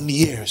 31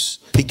 years.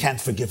 He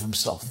can't forgive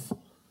himself.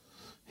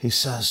 He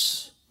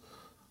says,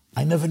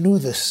 I never knew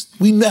this.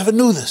 We never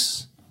knew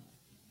this.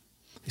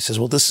 He says,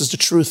 well, this is the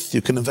truth.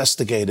 You can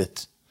investigate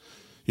it.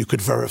 You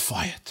could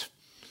verify it.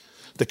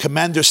 The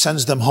commander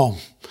sends them home.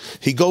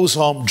 He goes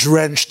home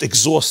drenched,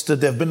 exhausted.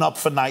 They've been up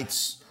for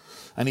nights.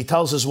 And he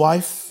tells his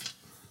wife,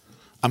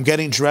 I'm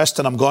getting dressed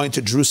and I'm going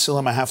to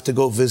Jerusalem. I have to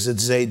go visit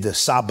Zayd,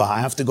 Saba. I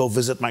have to go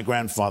visit my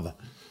grandfather.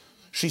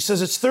 She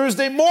says, it's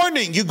Thursday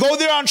morning. You go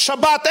there on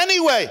Shabbat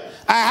anyway.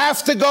 I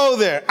have to go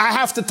there. I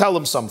have to tell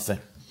him something.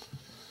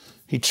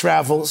 He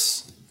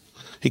travels.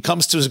 He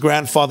comes to his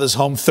grandfather's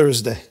home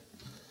Thursday.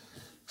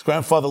 His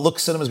grandfather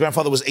looks at him. His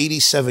grandfather was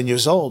 87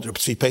 years old. Reb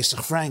Tzvi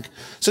Pesach Frank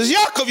says,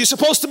 Yaakov, you're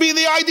supposed to be in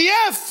the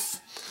IDF.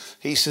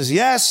 He says,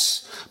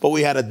 yes, but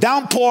we had a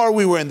downpour.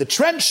 We were in the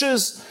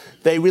trenches.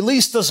 They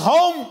released us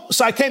home.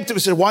 So I came to him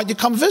and said, why'd you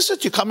come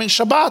visit? You come in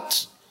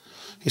Shabbat.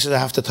 He said, I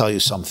have to tell you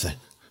something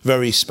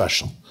very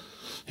special.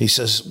 He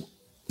says,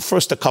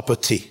 first a cup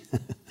of tea.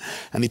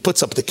 And he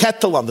puts up the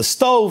kettle on the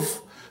stove.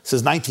 It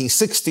says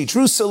 1960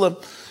 Jerusalem.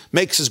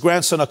 Makes his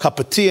grandson a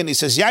cup of tea. And he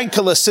says,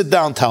 Yankala, sit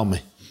down, tell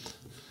me.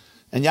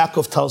 And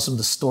Yaakov tells him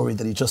the story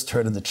that he just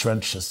heard in the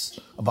trenches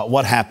about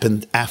what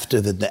happened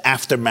after the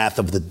aftermath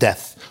of the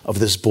death of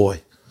this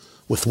boy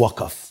with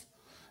Wakaf.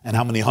 And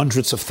how many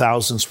hundreds of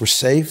thousands were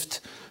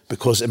saved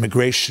because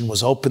immigration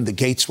was open, the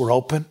gates were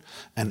open,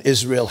 and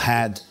Israel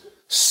had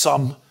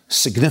some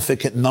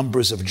significant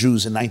numbers of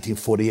Jews in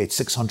 1948,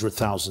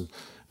 600,000.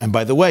 And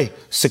by the way,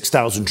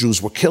 6,000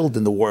 Jews were killed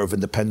in the War of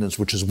Independence,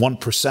 which is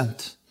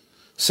 1%.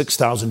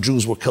 6,000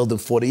 Jews were killed in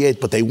 48,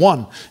 but they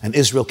won, and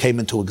Israel came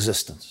into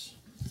existence.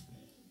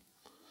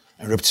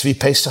 And Reb Tzvi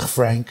Pesach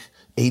Frank,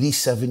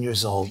 87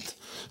 years old,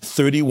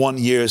 31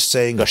 years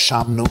saying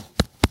Ashamnu,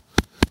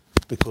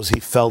 because he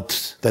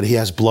felt that he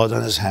has blood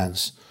on his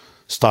hands,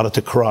 started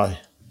to cry.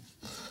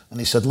 And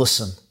he said,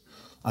 listen,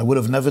 I would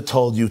have never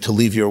told you to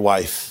leave your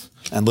wife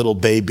and little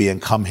baby and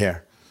come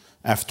here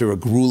after a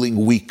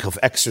grueling week of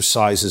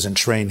exercises and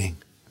training.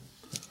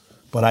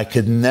 But I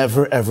could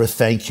never, ever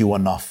thank you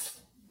enough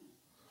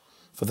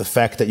for the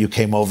fact that you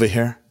came over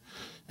here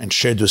and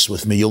shared this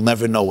with me. You'll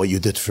never know what you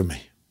did for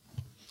me.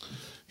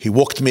 He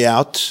walked me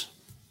out,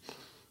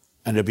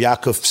 and Rabbi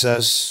Yaakov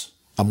says,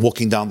 I'm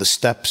walking down the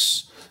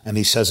steps, and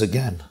he says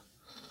again,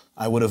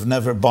 I would have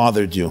never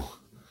bothered you,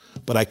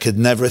 but I could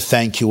never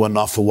thank you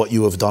enough for what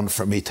you have done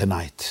for me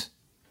tonight.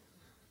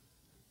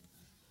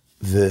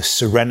 The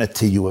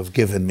serenity you have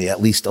given me,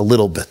 at least a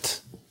little bit,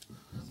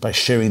 by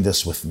sharing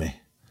this with me.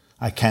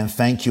 I can't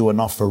thank you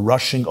enough for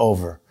rushing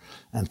over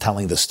and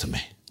telling this to me.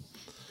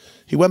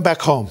 He went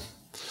back home.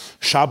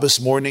 Shabbos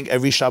morning,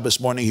 every Shabbos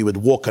morning, he would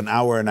walk an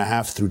hour and a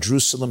half through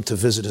Jerusalem to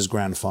visit his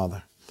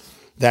grandfather.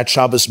 That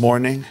Shabbos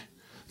morning,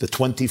 the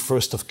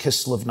 21st of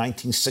Kislev,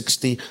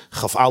 1960,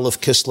 Chaf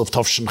Aleph Kislev,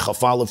 Tovshin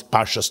Chaf Aleph,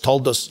 Parshas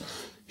told us.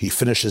 He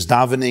finishes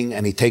davening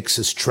and he takes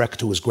his trek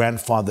to his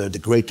grandfather, the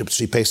great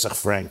Tzvi Pesach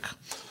Frank.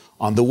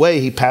 On the way,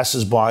 he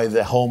passes by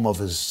the home of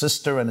his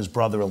sister and his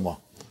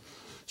brother-in-law.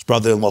 His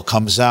brother-in-law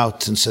comes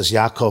out and says,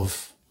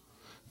 Yaakov,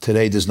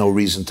 today there's no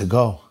reason to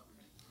go.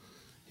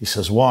 He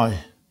says,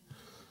 why?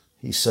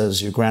 He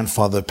says, your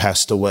grandfather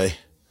passed away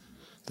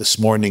this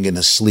morning in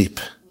his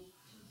sleep.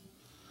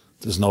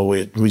 There's no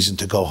reason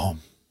to go home.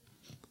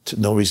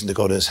 No reason to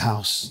go to his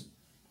house.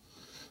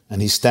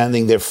 And he's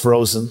standing there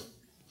frozen.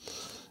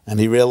 And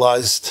he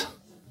realized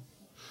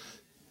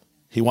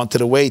he wanted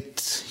to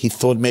wait. He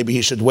thought maybe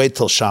he should wait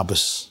till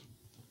Shabbos.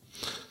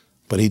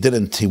 But he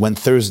didn't. He went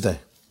Thursday.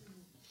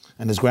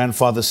 And his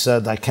grandfather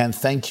said, I can't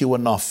thank you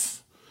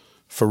enough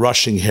for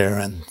rushing here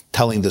and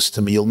telling this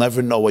to me. You'll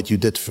never know what you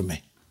did for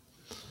me.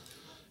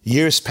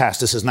 Years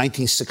passed. This is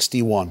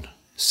 1960.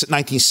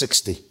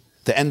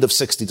 The end of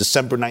 60,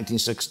 December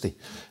 1960.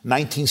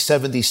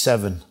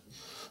 1977.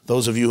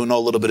 Those of you who know a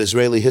little bit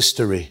Israeli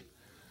history,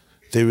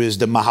 there is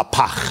the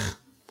Mahapach,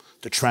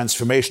 the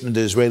transformation of the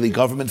Israeli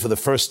government. For the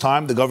first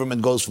time, the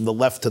government goes from the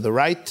left to the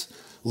right.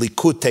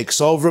 Likud takes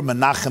over.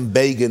 Menachem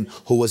Begin,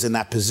 who was in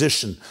that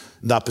position,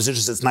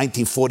 since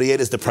 1948,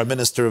 is the Prime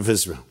Minister of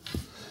Israel.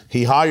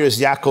 He hires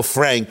Yaakov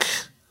Frank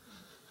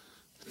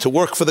to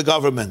work for the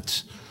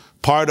government.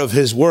 Part of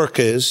his work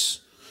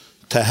is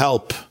to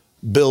help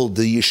build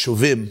the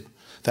Yeshuvim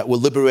that were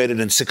liberated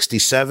in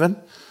 1967.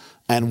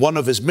 And one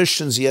of his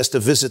missions, he has to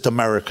visit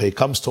America. He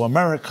comes to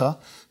America.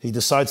 He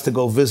decides to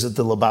go visit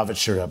the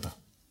Lubavitcher Rebbe.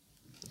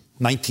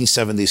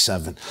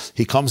 1977.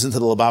 He comes into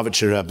the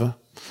Lubavitcher Rebbe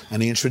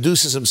and he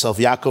introduces himself,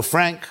 Yaakov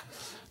Frank.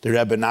 The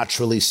Rebbe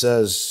naturally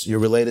says, you're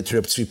related to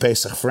Reb Tzvi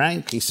Pesach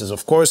Frank? He says,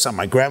 of course, I'm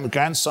my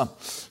grandson.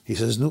 He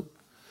says, no,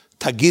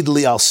 Tagid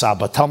li al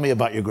Saba, tell me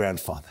about your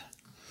grandfather.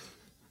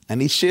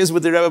 And he shares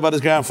with the Rebbe about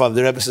his grandfather.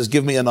 The Rebbe says,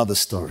 give me another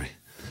story.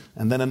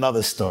 And then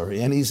another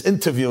story. And he's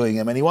interviewing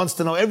him and he wants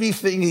to know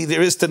everything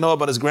there is to know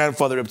about his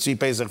grandfather, Reb Tzvi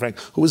Pesach Frank,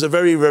 who was a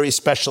very, very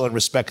special and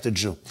respected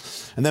Jew.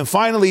 And then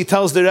finally he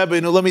tells the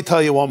Rebbe, let me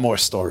tell you one more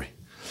story.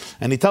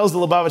 And he tells the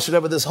Lubavitcher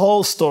Rebbe this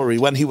whole story.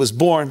 When he was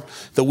born,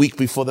 the week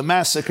before the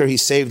massacre, he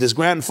saved his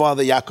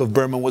grandfather. Yaakov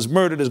Berman was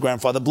murdered. His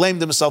grandfather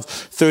blamed himself.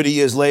 30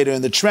 years later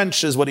in the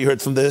trenches, what he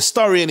heard from the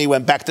historian, he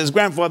went back to his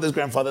grandfather. His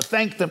grandfather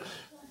thanked him.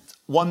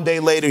 One day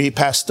later, he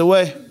passed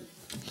away.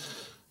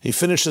 He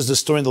finishes the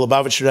story and the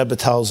Lubavitcher Rebbe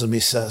tells him, he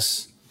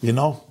says,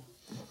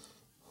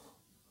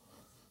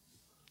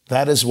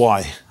 that is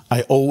why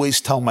I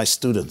always tell my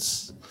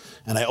students,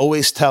 and I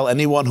always tell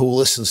anyone who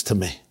listens to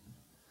me,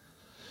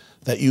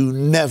 that you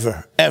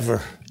never,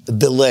 ever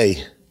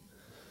delay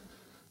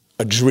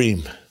a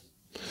dream.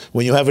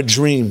 When you have a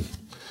dream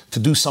to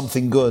do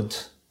something good,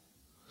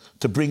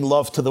 to bring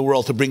love to the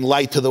world, to bring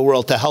light to the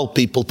world, to help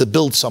people, to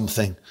build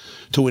something,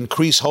 to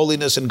increase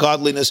holiness and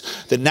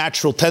godliness, the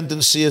natural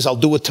tendency is, I'll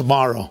do it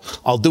tomorrow.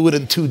 I'll do it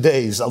in 2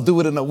 days. I'll do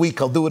it in a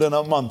week. I'll do it in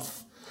a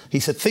month. He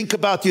said, think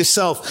about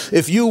yourself.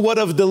 If you would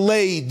have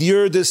delayed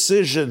your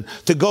decision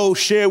to go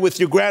share with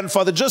your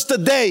grandfather just a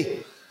day,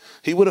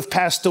 he would have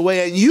passed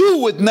away and you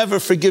would never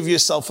forgive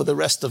yourself for the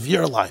rest of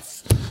your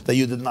life that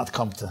you did not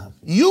come to him.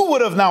 You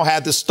would have now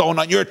had the stone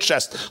on your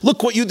chest.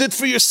 Look what you did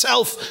for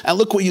yourself and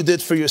look what you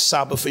did for your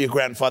Saba, for your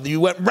grandfather.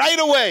 You went right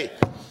away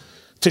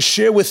to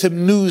share with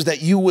him news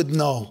that you would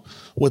know,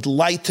 would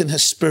lighten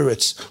his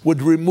spirits,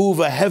 would remove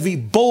a heavy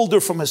boulder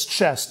from his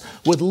chest,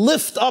 would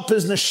lift up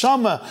his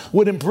neshama,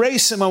 would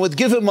embrace him and would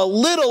give him a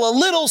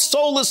little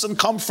solace and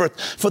comfort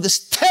for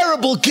this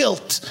terrible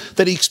guilt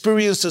that he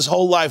experienced his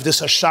whole life,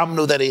 this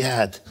hashamnu that he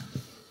had.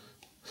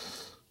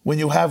 When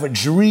you have a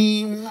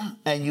dream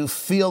and you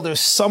feel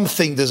there's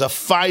a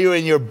fire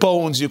in your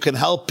bones, you can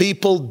help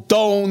people,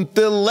 don't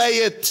delay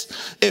it.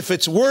 If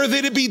it's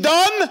worthy to be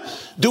done,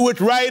 do it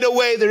right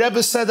away. The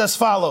Rebbe said as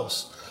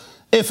follows,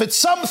 if it's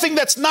something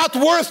that's not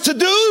worth to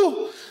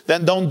do,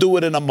 then don't do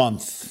it in a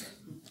month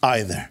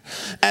either.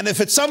 And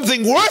if it's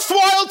something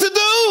worthwhile to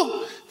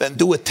do, then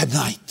do it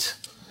tonight.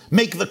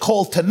 Make the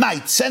call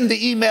tonight. Send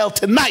the email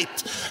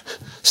tonight.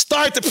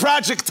 Start the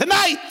project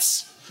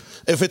tonight.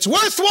 If it's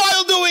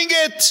worthwhile doing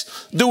it,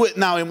 do it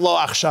now. Im lo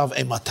achshav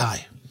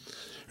ematai.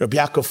 Rabbi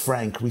Yaakov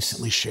Frank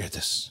recently shared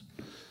this.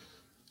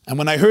 And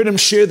when I heard him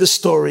share this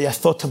story, I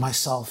thought to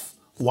myself,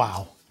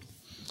 wow.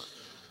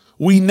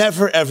 We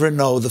never ever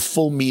know the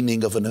full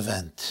meaning of an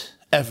event.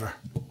 Ever.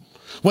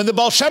 When the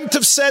Baal Shem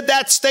Tov said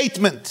that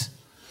statement,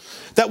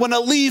 that when a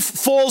leaf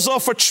falls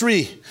off a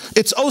tree,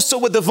 it's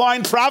also a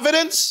divine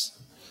providence.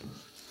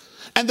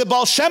 And the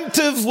Baal Shem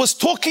Tov was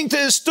talking to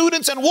his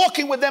students and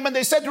walking with them, and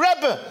they said,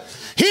 Rebbe,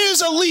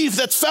 here's a leaf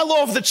that fell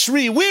off the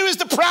tree. Where is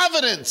the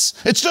providence?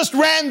 It's just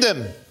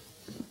random.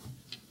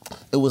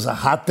 It was a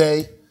hot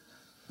day,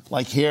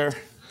 like here.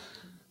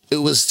 It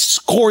was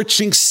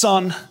scorching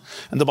sun.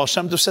 And the Baal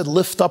Shem Tov said,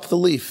 lift up the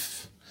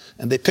leaf.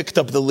 And they picked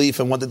up the leaf,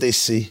 and what did they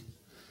see?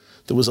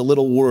 There was a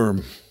little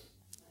worm.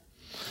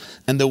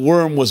 And the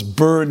worm was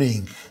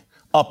burning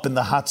up in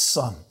the hot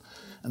sun.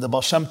 And the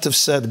Baal Shem Tov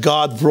said,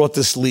 God brought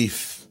this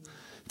leaf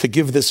to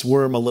give this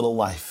worm a little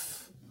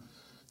life.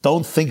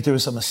 Don't think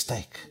there's a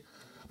mistake.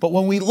 But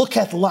when we look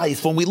at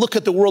life, when we look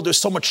at the world, there's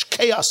so much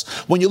chaos.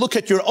 When you look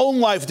at your own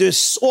life,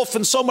 there's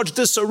often so much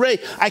disarray.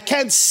 I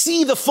can't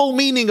see the full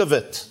meaning of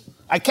it.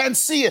 I can't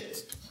see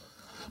it.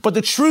 But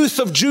the truth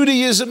of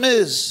Judaism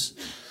is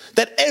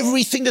that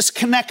everything is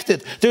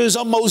connected. There is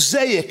a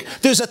mosaic.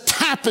 There's a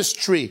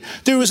tapestry.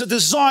 There is a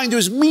design.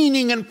 There's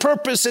meaning and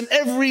purpose in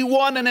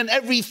everyone and in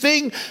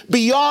everything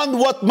beyond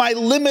what my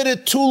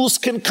limited tools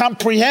can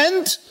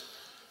comprehend.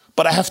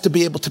 But I have to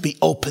be able to be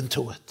open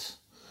to it.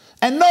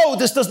 And no,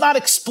 this does not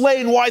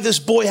explain why this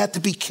boy had to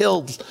be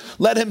killed.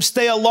 Let him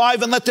stay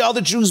alive and let the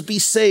other Jews be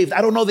saved.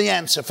 I don't know the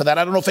answer for that.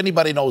 I don't know if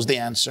anybody knows the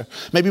answer.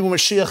 Maybe when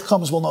Mashiach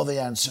comes, we'll know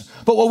the answer.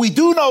 But what we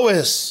do know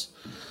is,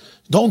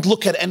 don't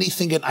look at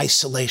anything in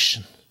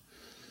isolation.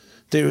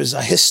 There is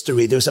a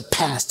history, there's a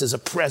past, there's a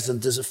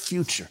present, there's a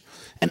future.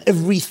 And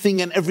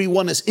everything and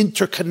everyone is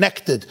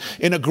interconnected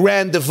in a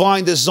grand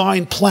divine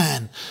design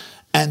plan.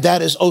 And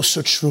that is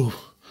also true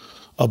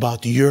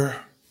about your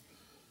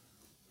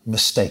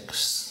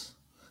mistakes.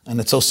 And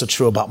it's also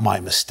true about my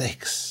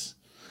mistakes.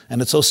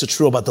 And it's also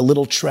true about the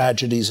little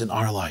tragedies in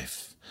our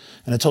life.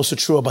 And it's also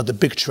true about the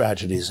big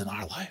tragedies in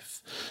our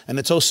life. And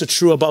it's also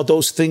true about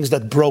those things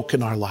that broke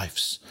in our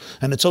lives.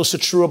 And it's also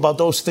true about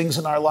those things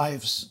in our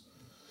lives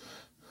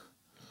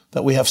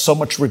that we have so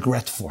much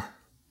regret for.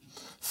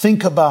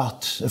 Think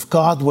about if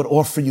God would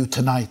offer you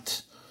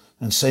tonight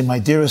and say, my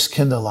dearest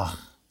Kinderlach,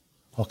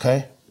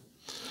 okay?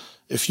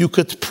 If you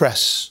could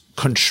press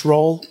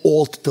Control,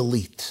 Alt,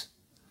 Delete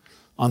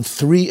on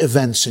 3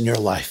 events in your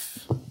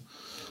life,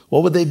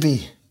 what would they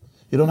be?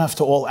 You don't have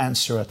to all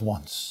answer at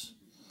once.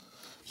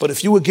 But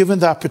if you were given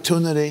the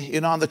opportunity,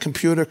 on the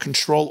computer,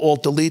 Control,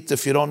 Alt, Delete.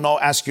 If you don't know,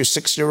 ask your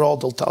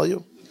 6-year-old, they'll tell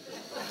you.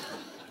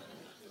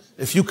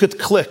 If you could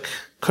click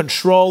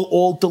Control,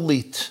 Alt,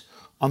 Delete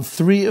on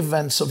 3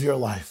 events of your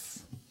life,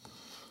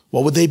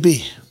 what would they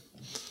be?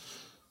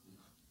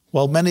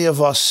 Well, many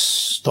of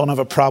us don't have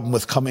a problem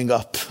with coming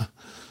up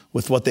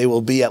with what they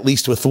will be, at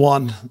least with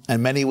 1,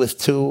 and many with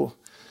 2,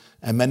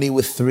 and many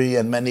with 3,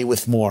 and many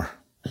with more.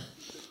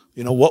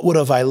 What would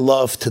have I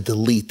loved to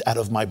delete out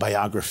of my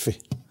biography?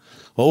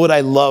 What would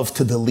I love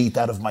to delete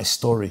out of my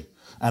story,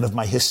 out of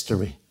my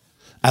history,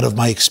 out of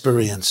my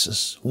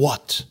experiences?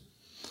 What?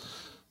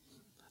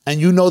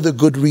 And you know the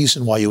good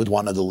reason why you would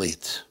want to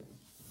delete.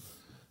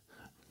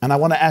 And I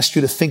want to ask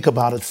you to think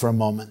about it for a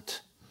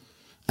moment.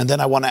 And then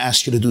I want to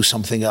ask you to do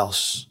something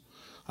else.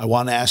 I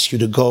want to ask you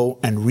to go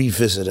and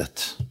revisit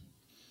it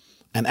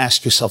and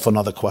ask yourself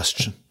another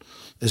question.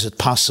 Is it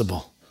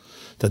possible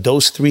that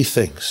those 3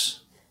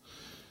 things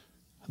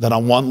that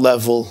on one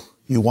level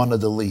you want to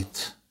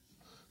delete,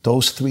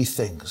 those 3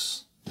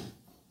 things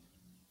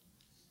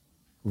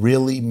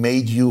really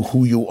made you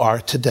who you are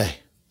today?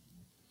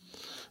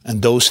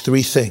 And those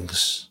 3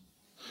 things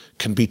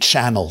can be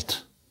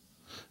channeled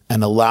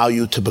and allow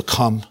you to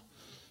become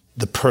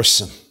the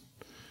person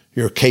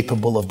you're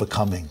capable of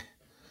becoming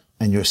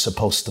and you're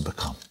supposed to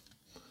become.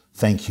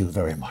 Thank you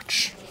very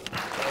much.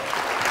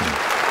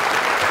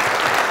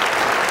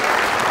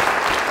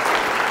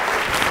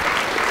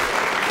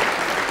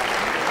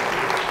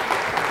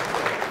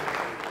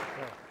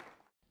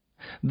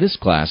 This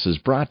class is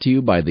brought to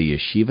you by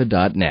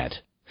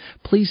theyeshiva.net.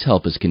 Please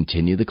help us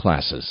continue the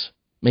classes.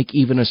 Make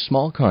even a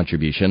small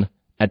contribution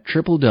at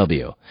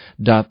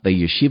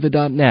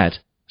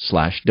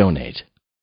www.theyeshiva.net/donate.